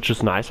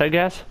is nice, I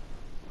guess.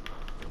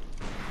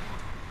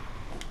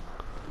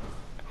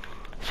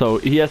 So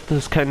he has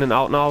his cannon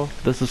out now.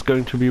 This is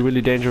going to be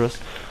really dangerous.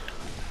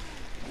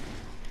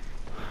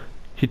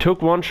 He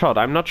took one shot.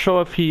 I'm not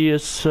sure if he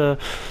is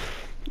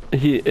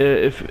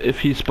if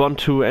he spawned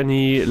to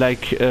any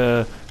like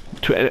to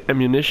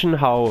ammunition,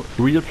 how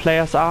real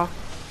players are.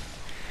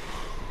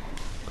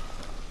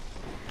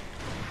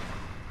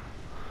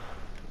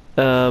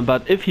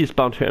 But if he's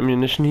bound to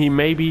ammunition, he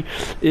maybe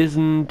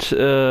isn't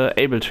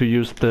able to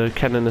use the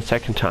cannon a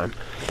second time,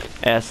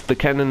 as the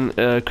cannon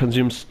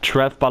consumes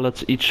 12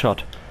 bullets each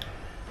shot,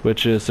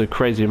 which is a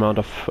crazy amount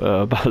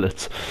of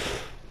bullets.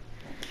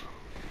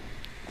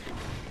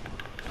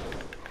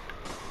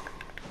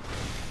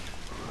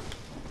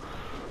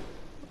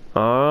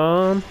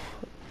 I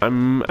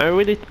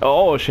really...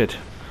 Oh shit.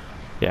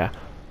 Yeah.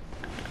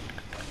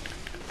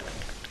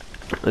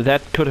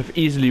 That could have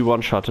easily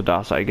one-shotted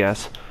us, I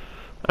guess.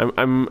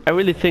 I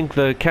really think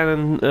the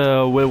cannon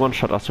will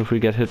one-shot us if we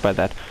get hit by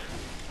that.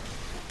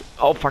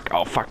 Oh fuck,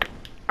 oh fuck.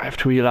 I have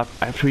to heal up,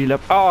 I have to heal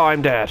up. Oh,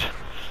 I'm dead.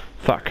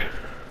 Fuck.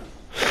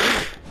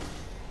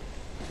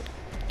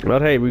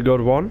 But hey, we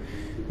got one.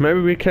 Maybe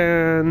we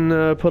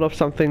can put off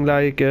something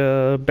like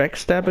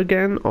backstab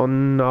again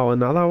on now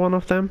another one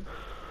of them.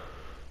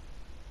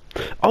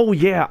 Oh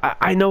yeah,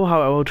 I know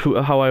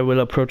how I will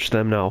approach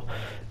them now.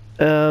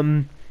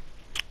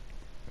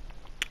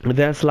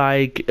 There's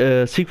like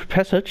a secret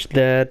passage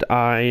that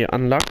I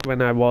unlocked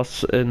when I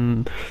was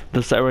in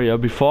this area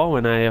before,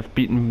 when I have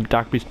beaten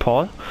Dark Beast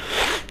Paul.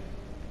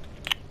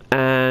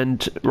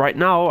 And right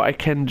now I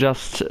can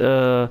just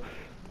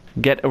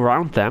get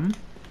around them.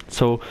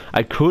 So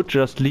I could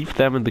just leave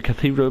them in the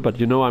cathedral, but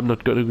you know I'm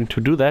not going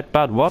to do that.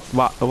 But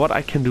what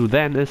I can do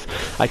then is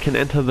I can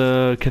enter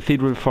the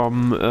cathedral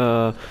from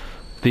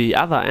the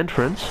other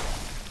entrance,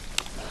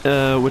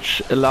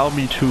 which allow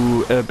me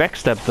to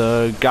backstab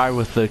the guy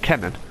with the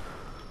cannon.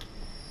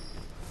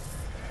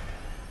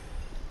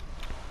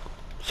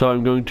 So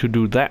I'm going to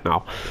do that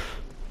now.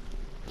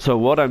 So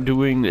what I'm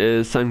doing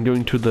is I'm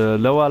going to the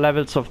lower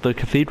levels of the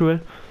cathedral.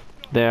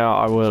 There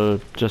I will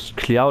just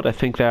clear out. I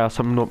think there are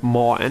some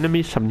more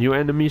enemies, some new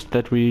enemies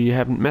that we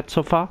haven't met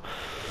so far.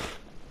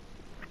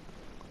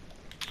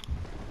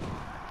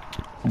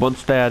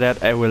 Once they are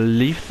dead, I will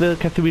leave the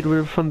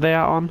cathedral from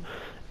there on,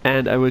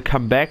 and I will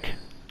come back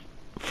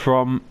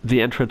from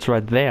the entrance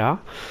right there,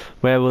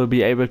 where I will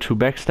be able to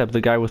backstab the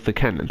guy with the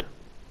cannon.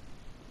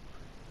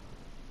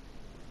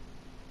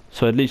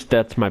 So at least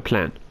that's my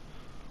plan.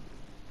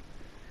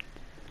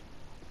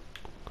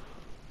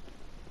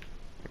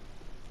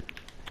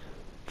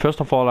 First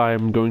of all,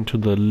 I'm going to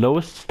the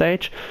lowest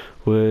stage,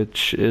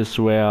 which is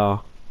where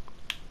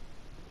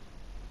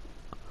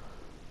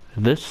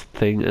this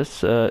thing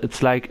is.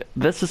 It's like,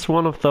 this is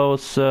one of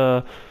those,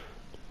 I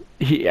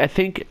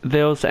think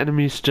those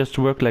enemies just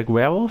work like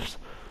werewolves,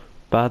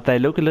 but they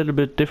look a little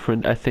bit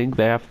different. I think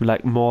they have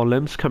like more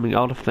limbs coming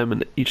out of them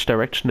in each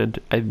direction, and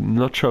I'm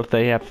not sure if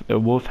they have a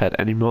wolf head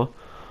anymore.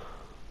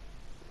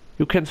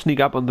 You can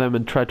sneak up on them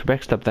and try to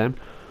backstab them.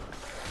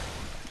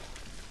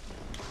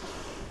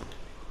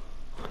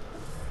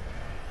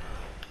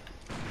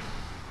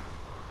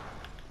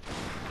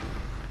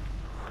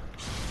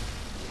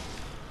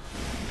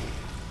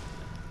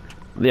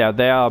 Yeah,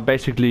 they are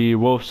basically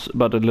wolves,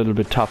 but a little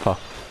bit tougher.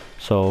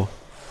 So,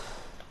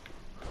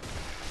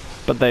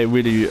 but they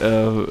really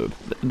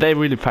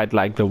fight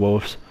like the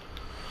wolves.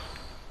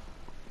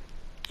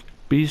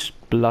 Beast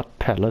blood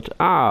pellet.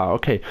 Ah,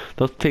 okay.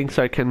 Those things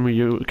I can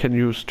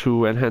use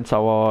to enhance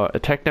our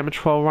attack damage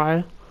for a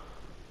while.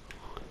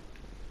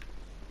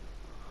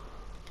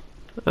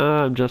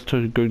 I'm just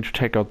going to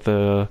take out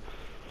the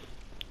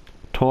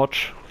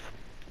torch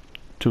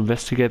to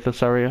investigate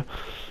this area.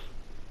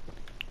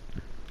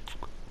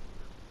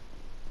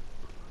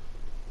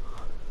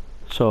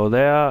 So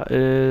there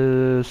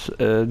is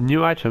a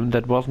new item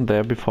that wasn't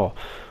there before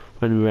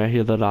when we were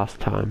here the last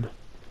time.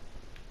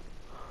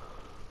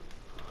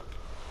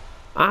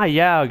 Ah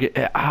yeah,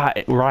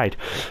 right.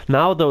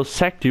 Now those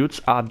sack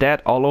dudes are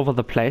dead all over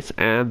the place,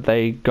 and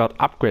they got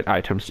upgrade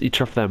items,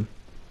 each of them.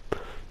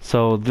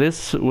 So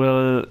this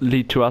will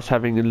lead to us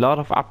having a lot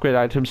of upgrade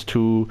items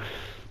to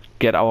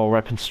get our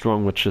weapon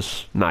strong, which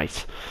is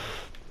nice.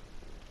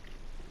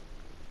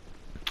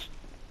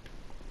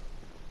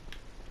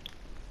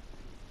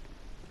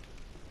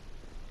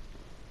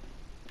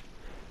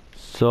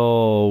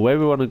 So where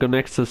we want to go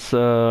next is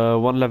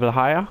one level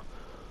higher.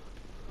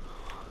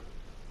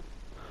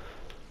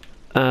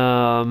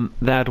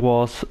 That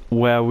was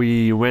where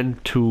we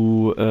went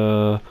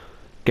to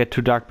get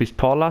to Dark Beast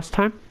Paul last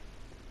time.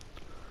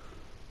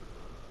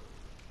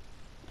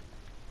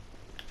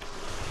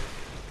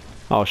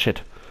 Oh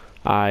shit.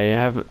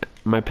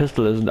 My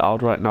pistol isn't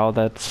out right now.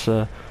 That's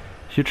a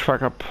huge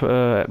fuck up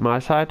at my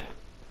side.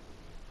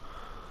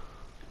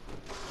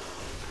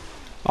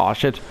 Oh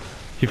shit.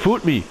 He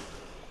fooled me.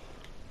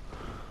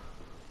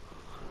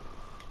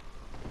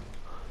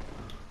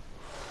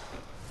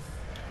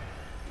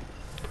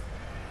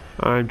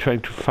 I'm trying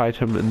to fight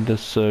him in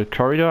this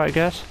corridor, I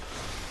guess.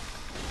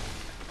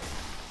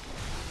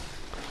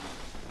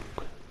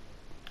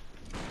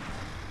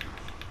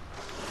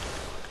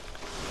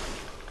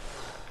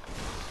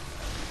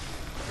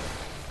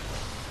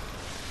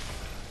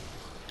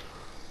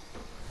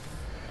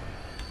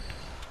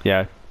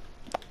 Yeah.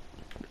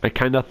 I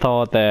kinda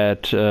thought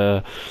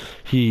that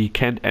he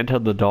can't enter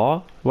the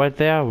door right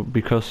there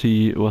because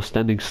he was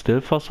standing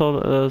still for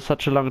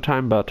such a long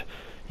time, but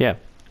yeah,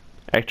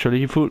 actually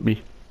he fooled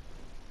me.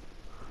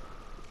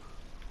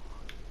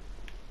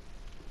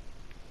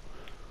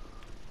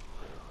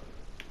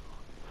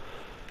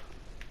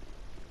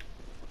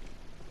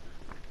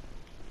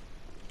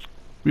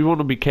 We want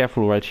to be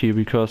careful right here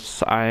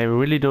because I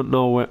really don't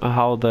know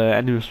how the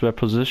enemies were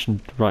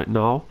positioned right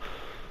now.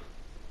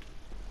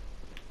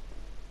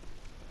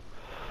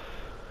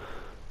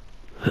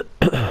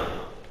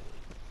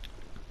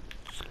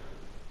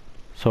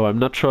 So I'm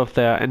not sure if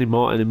there are any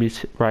more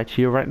enemies right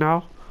here right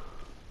now.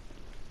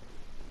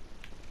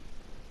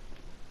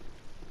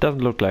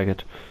 Doesn't look like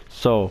it.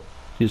 So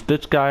here's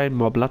this guy,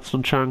 more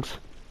bloodstone chunks.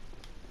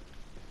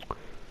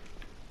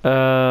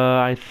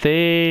 I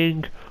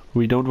think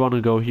we don't want to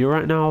go here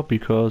right now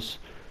because,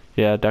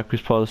 yeah, Dark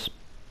Beast Paul is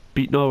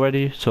beaten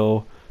already,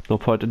 so no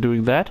point in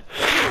doing that.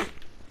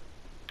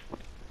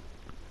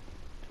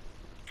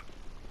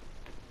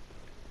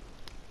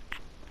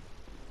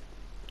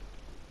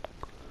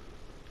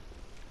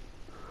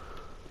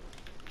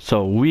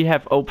 So we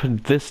have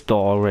opened this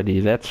door already,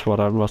 that's what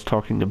I was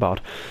talking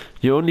about.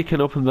 You only can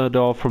open the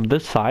door from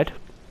this side,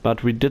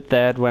 but we did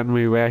that when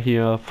we were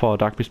here for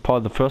Dark Beast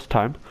Paul the first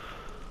time.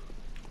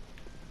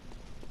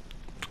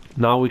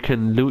 Now we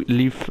can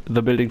leave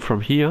the building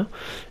from here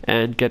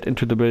and get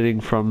into the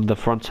building from the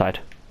front side.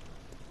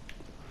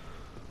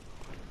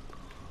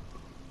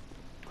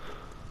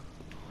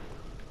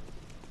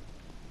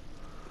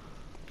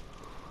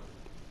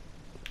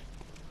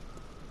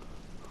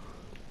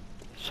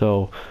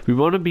 So we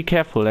want to be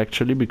careful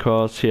actually,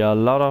 because here are a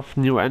lot of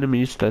new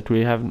enemies that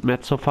we haven't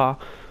met so far,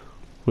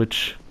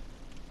 which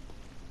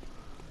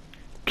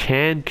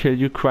can kill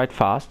you quite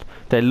fast.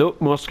 They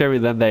look more scary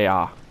than they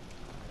are.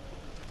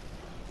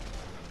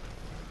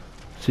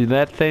 See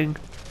that thing?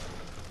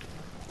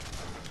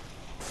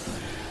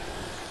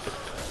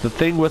 The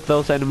thing with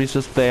those enemies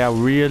is they are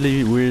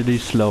really, really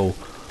slow.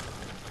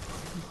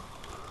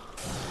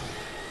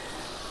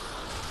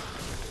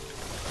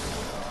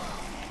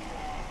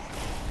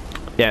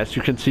 Yes,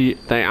 you can see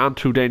they aren't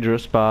too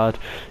dangerous, but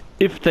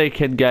if they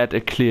can get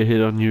a clear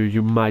hit on you,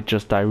 you might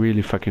just die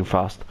really fucking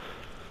fast.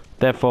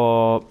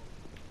 Therefore,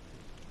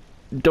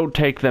 don't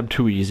take them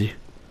too easy.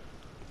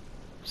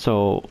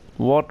 So,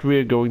 what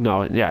we're going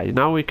now, yeah,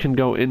 now we can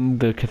go in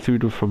the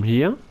cathedral from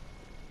here.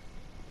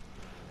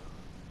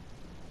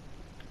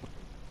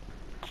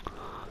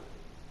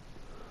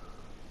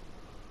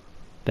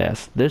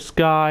 There's this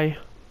guy.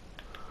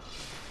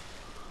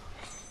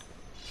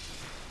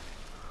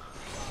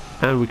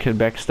 And we can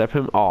backstab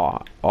him,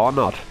 or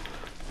not.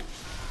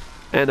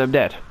 And I'm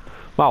dead.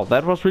 Wow,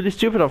 that was really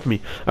stupid of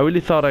me. I really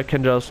thought I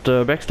can just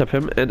backstab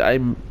him, and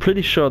I'm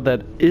pretty sure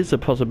that is a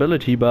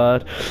possibility,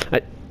 but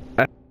I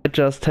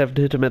just have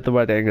to hit him at the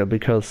right angle,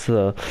 because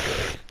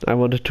I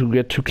wanted to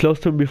get too close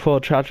to him before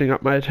charging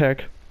up my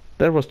attack.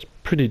 That was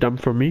pretty dumb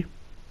for me.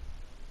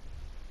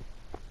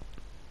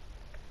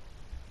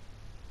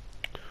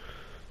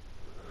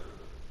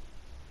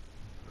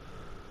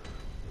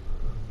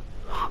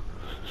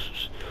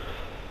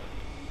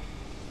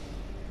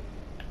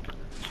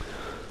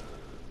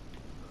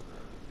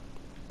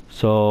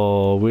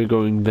 So we're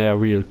going there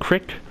real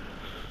quick.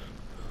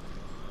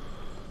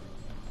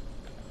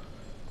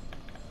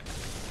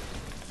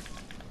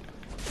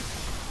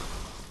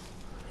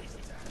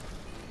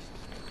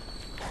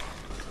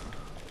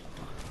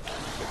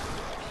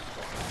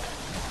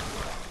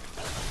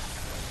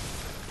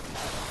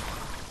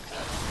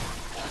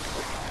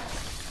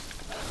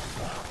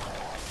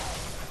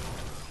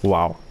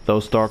 Wow,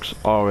 those dogs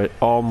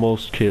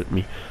almost killed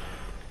me.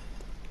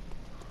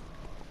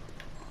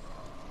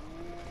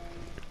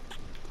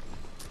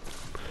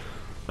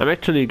 I'm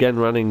actually again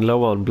running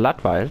low on blood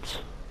vials.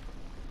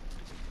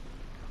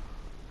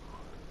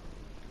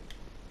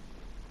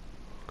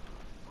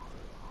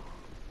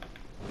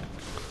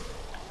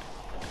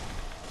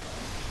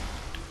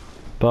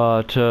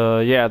 But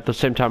yeah, at the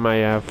same time I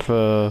have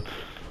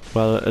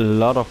well, a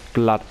lot of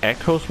blood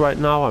echoes right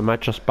now. I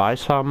might just buy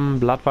some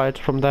blood vials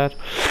from that.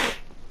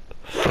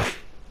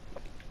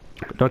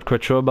 Not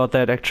quite sure about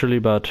that actually,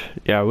 but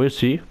yeah, we'll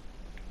see.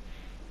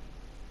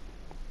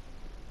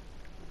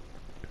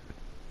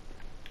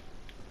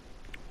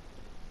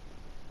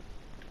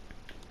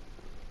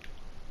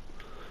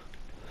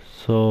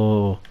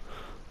 So,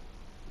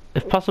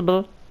 if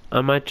possible,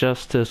 I might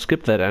just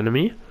skip that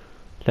enemy,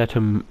 let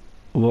him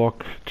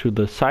walk to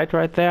the side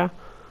right there.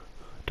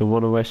 Don't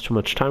want to waste too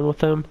much time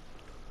with him,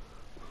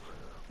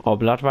 or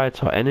blood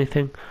vials or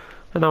anything.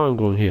 And now I'm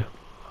going here.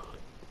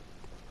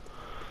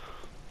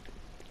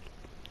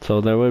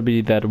 So there will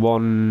be that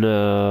one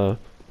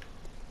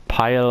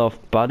pile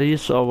of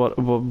bodies, or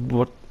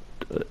what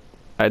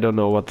I don't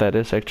know what that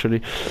is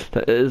actually.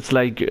 It's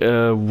like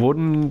a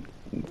wooden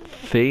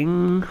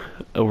thing,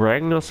 a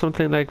ring or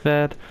something like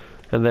that,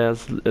 and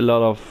there's a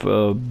lot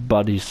of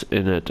bodies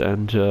in it,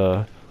 and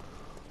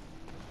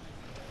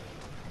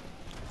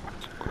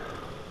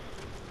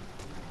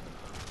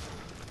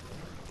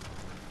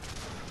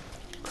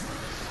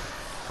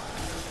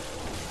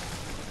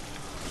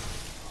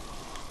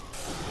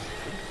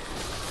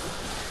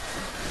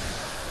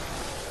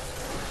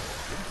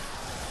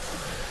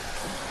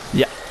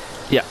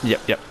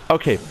yeah.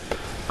 Okay,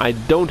 I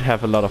don't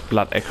have a lot of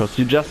blood echoes.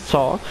 You just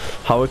saw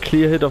how a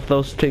clear hit of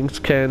those things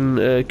can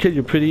kill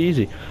you pretty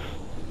easy.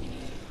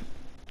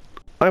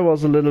 I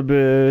was a little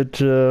bit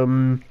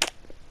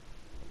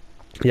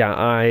yeah,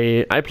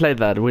 I played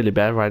that really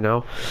bad right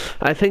now.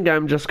 I think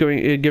I'm just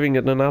giving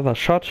it another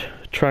shot,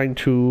 trying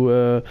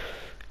to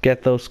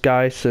get those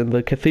guys in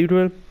the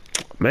cathedral.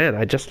 Man,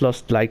 I just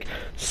lost like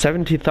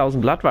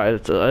 70,000 blood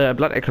vials,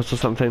 blood echoes or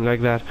something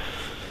like that.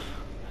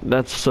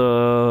 That's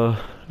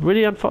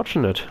really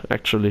unfortunate,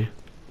 actually.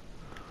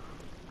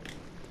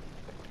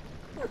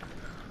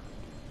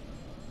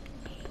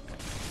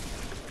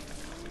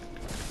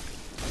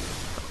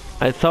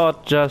 I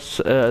thought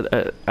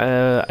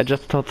I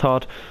just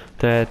thought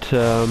that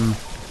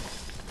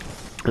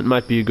it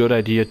might be a good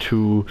idea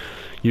to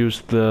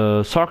use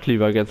the saw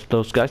cleaver against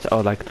those guys,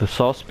 or like the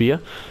saw spear.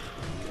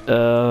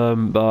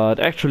 But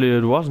actually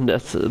it wasn't,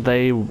 as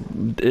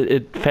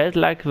it felt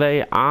like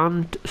they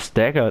aren't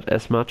staggered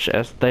as much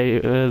as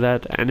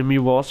that enemy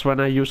was when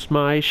I used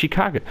my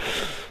Shikage.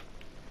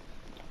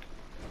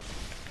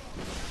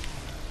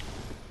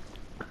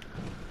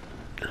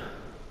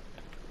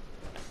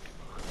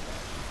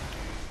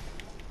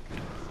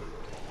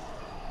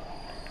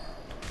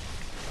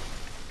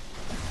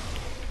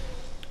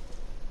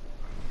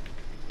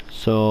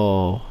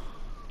 So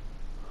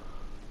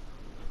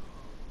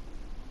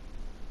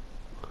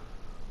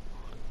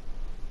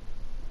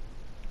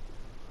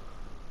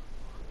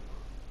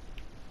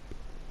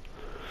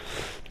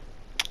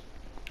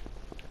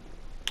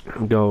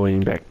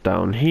going back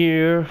down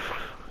here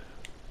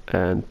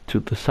and to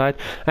the side.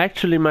 I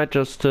actually might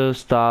just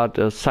start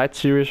a side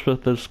series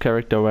with this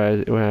character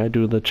where I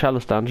do the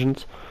chalice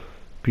dungeons,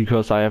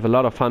 because I have a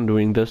lot of fun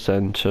doing this,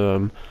 and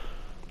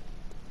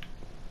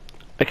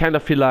I kind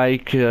of feel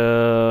like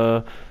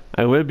I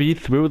will be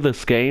through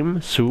this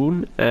game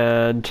soon,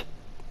 and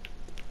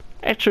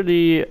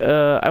actually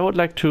I would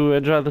like to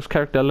enjoy this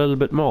character a little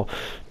bit more,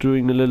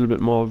 doing a little bit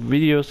more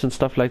videos and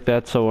stuff like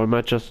that, so I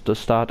might just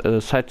start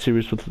a side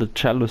series with the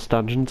chalice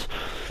dungeons.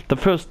 The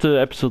first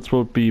episodes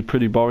will be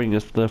pretty boring,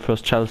 as the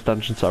first chalice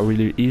dungeons are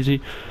really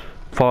easy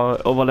for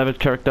an overleveled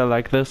character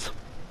like this.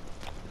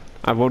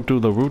 I won't do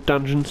the root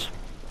dungeons.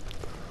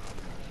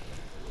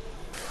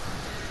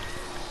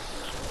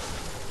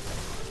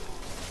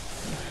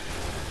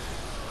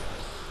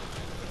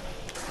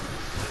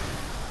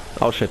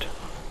 Oh shit.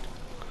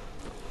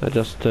 I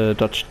just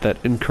dodged that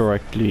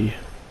incorrectly.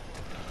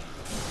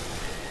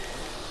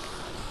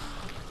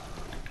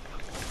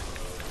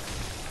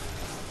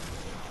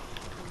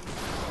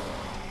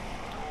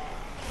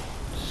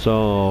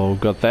 So,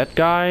 got that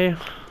guy.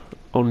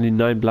 Only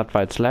 9 blood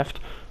vials left.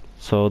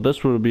 So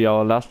this will be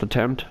our last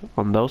attempt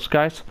on those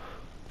guys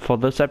for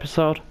this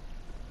episode.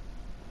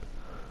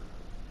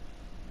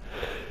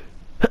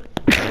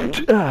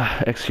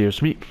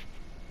 Excuse me.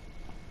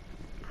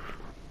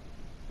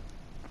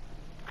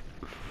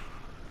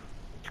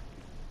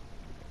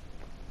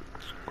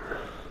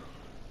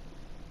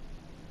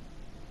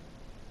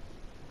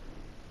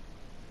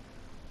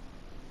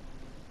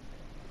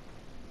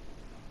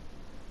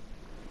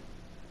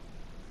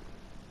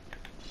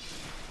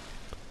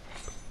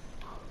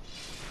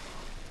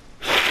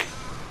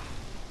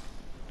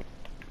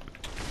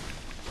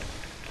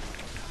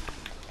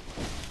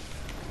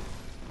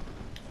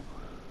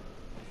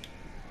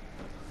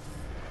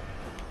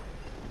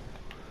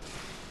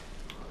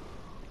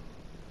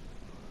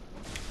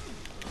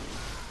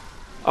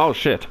 Oh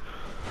shit.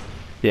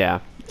 Yeah.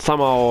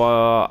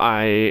 Somehow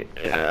I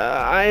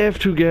have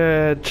to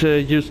get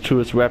used to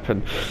his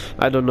weapon.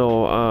 I don't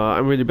know.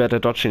 I'm really bad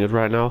at dodging it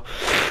right now.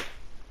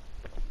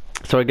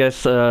 So I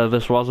guess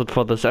this was it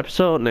for this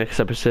episode. Next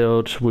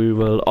episode we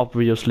will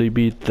obviously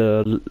beat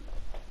the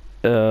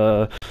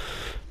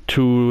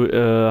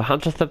 2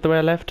 hunters that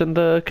were left in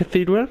the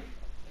cathedral.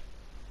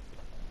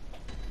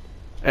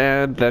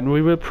 And then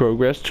we will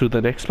progress to the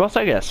next boss,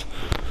 I guess.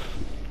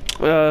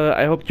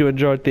 I hope you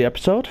enjoyed the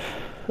episode.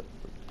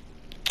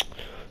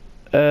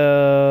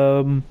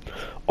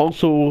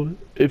 Also,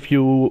 if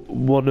you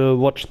wanna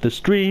watch the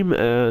stream,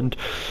 and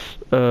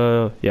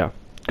yeah,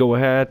 go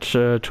ahead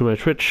to my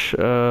Twitch,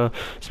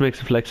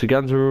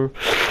 Smexiflexiganzer.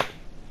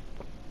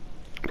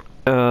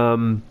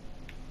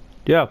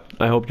 Yeah,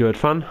 I hope you had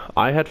fun.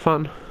 I had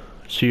fun.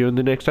 See you in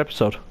the next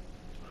episode.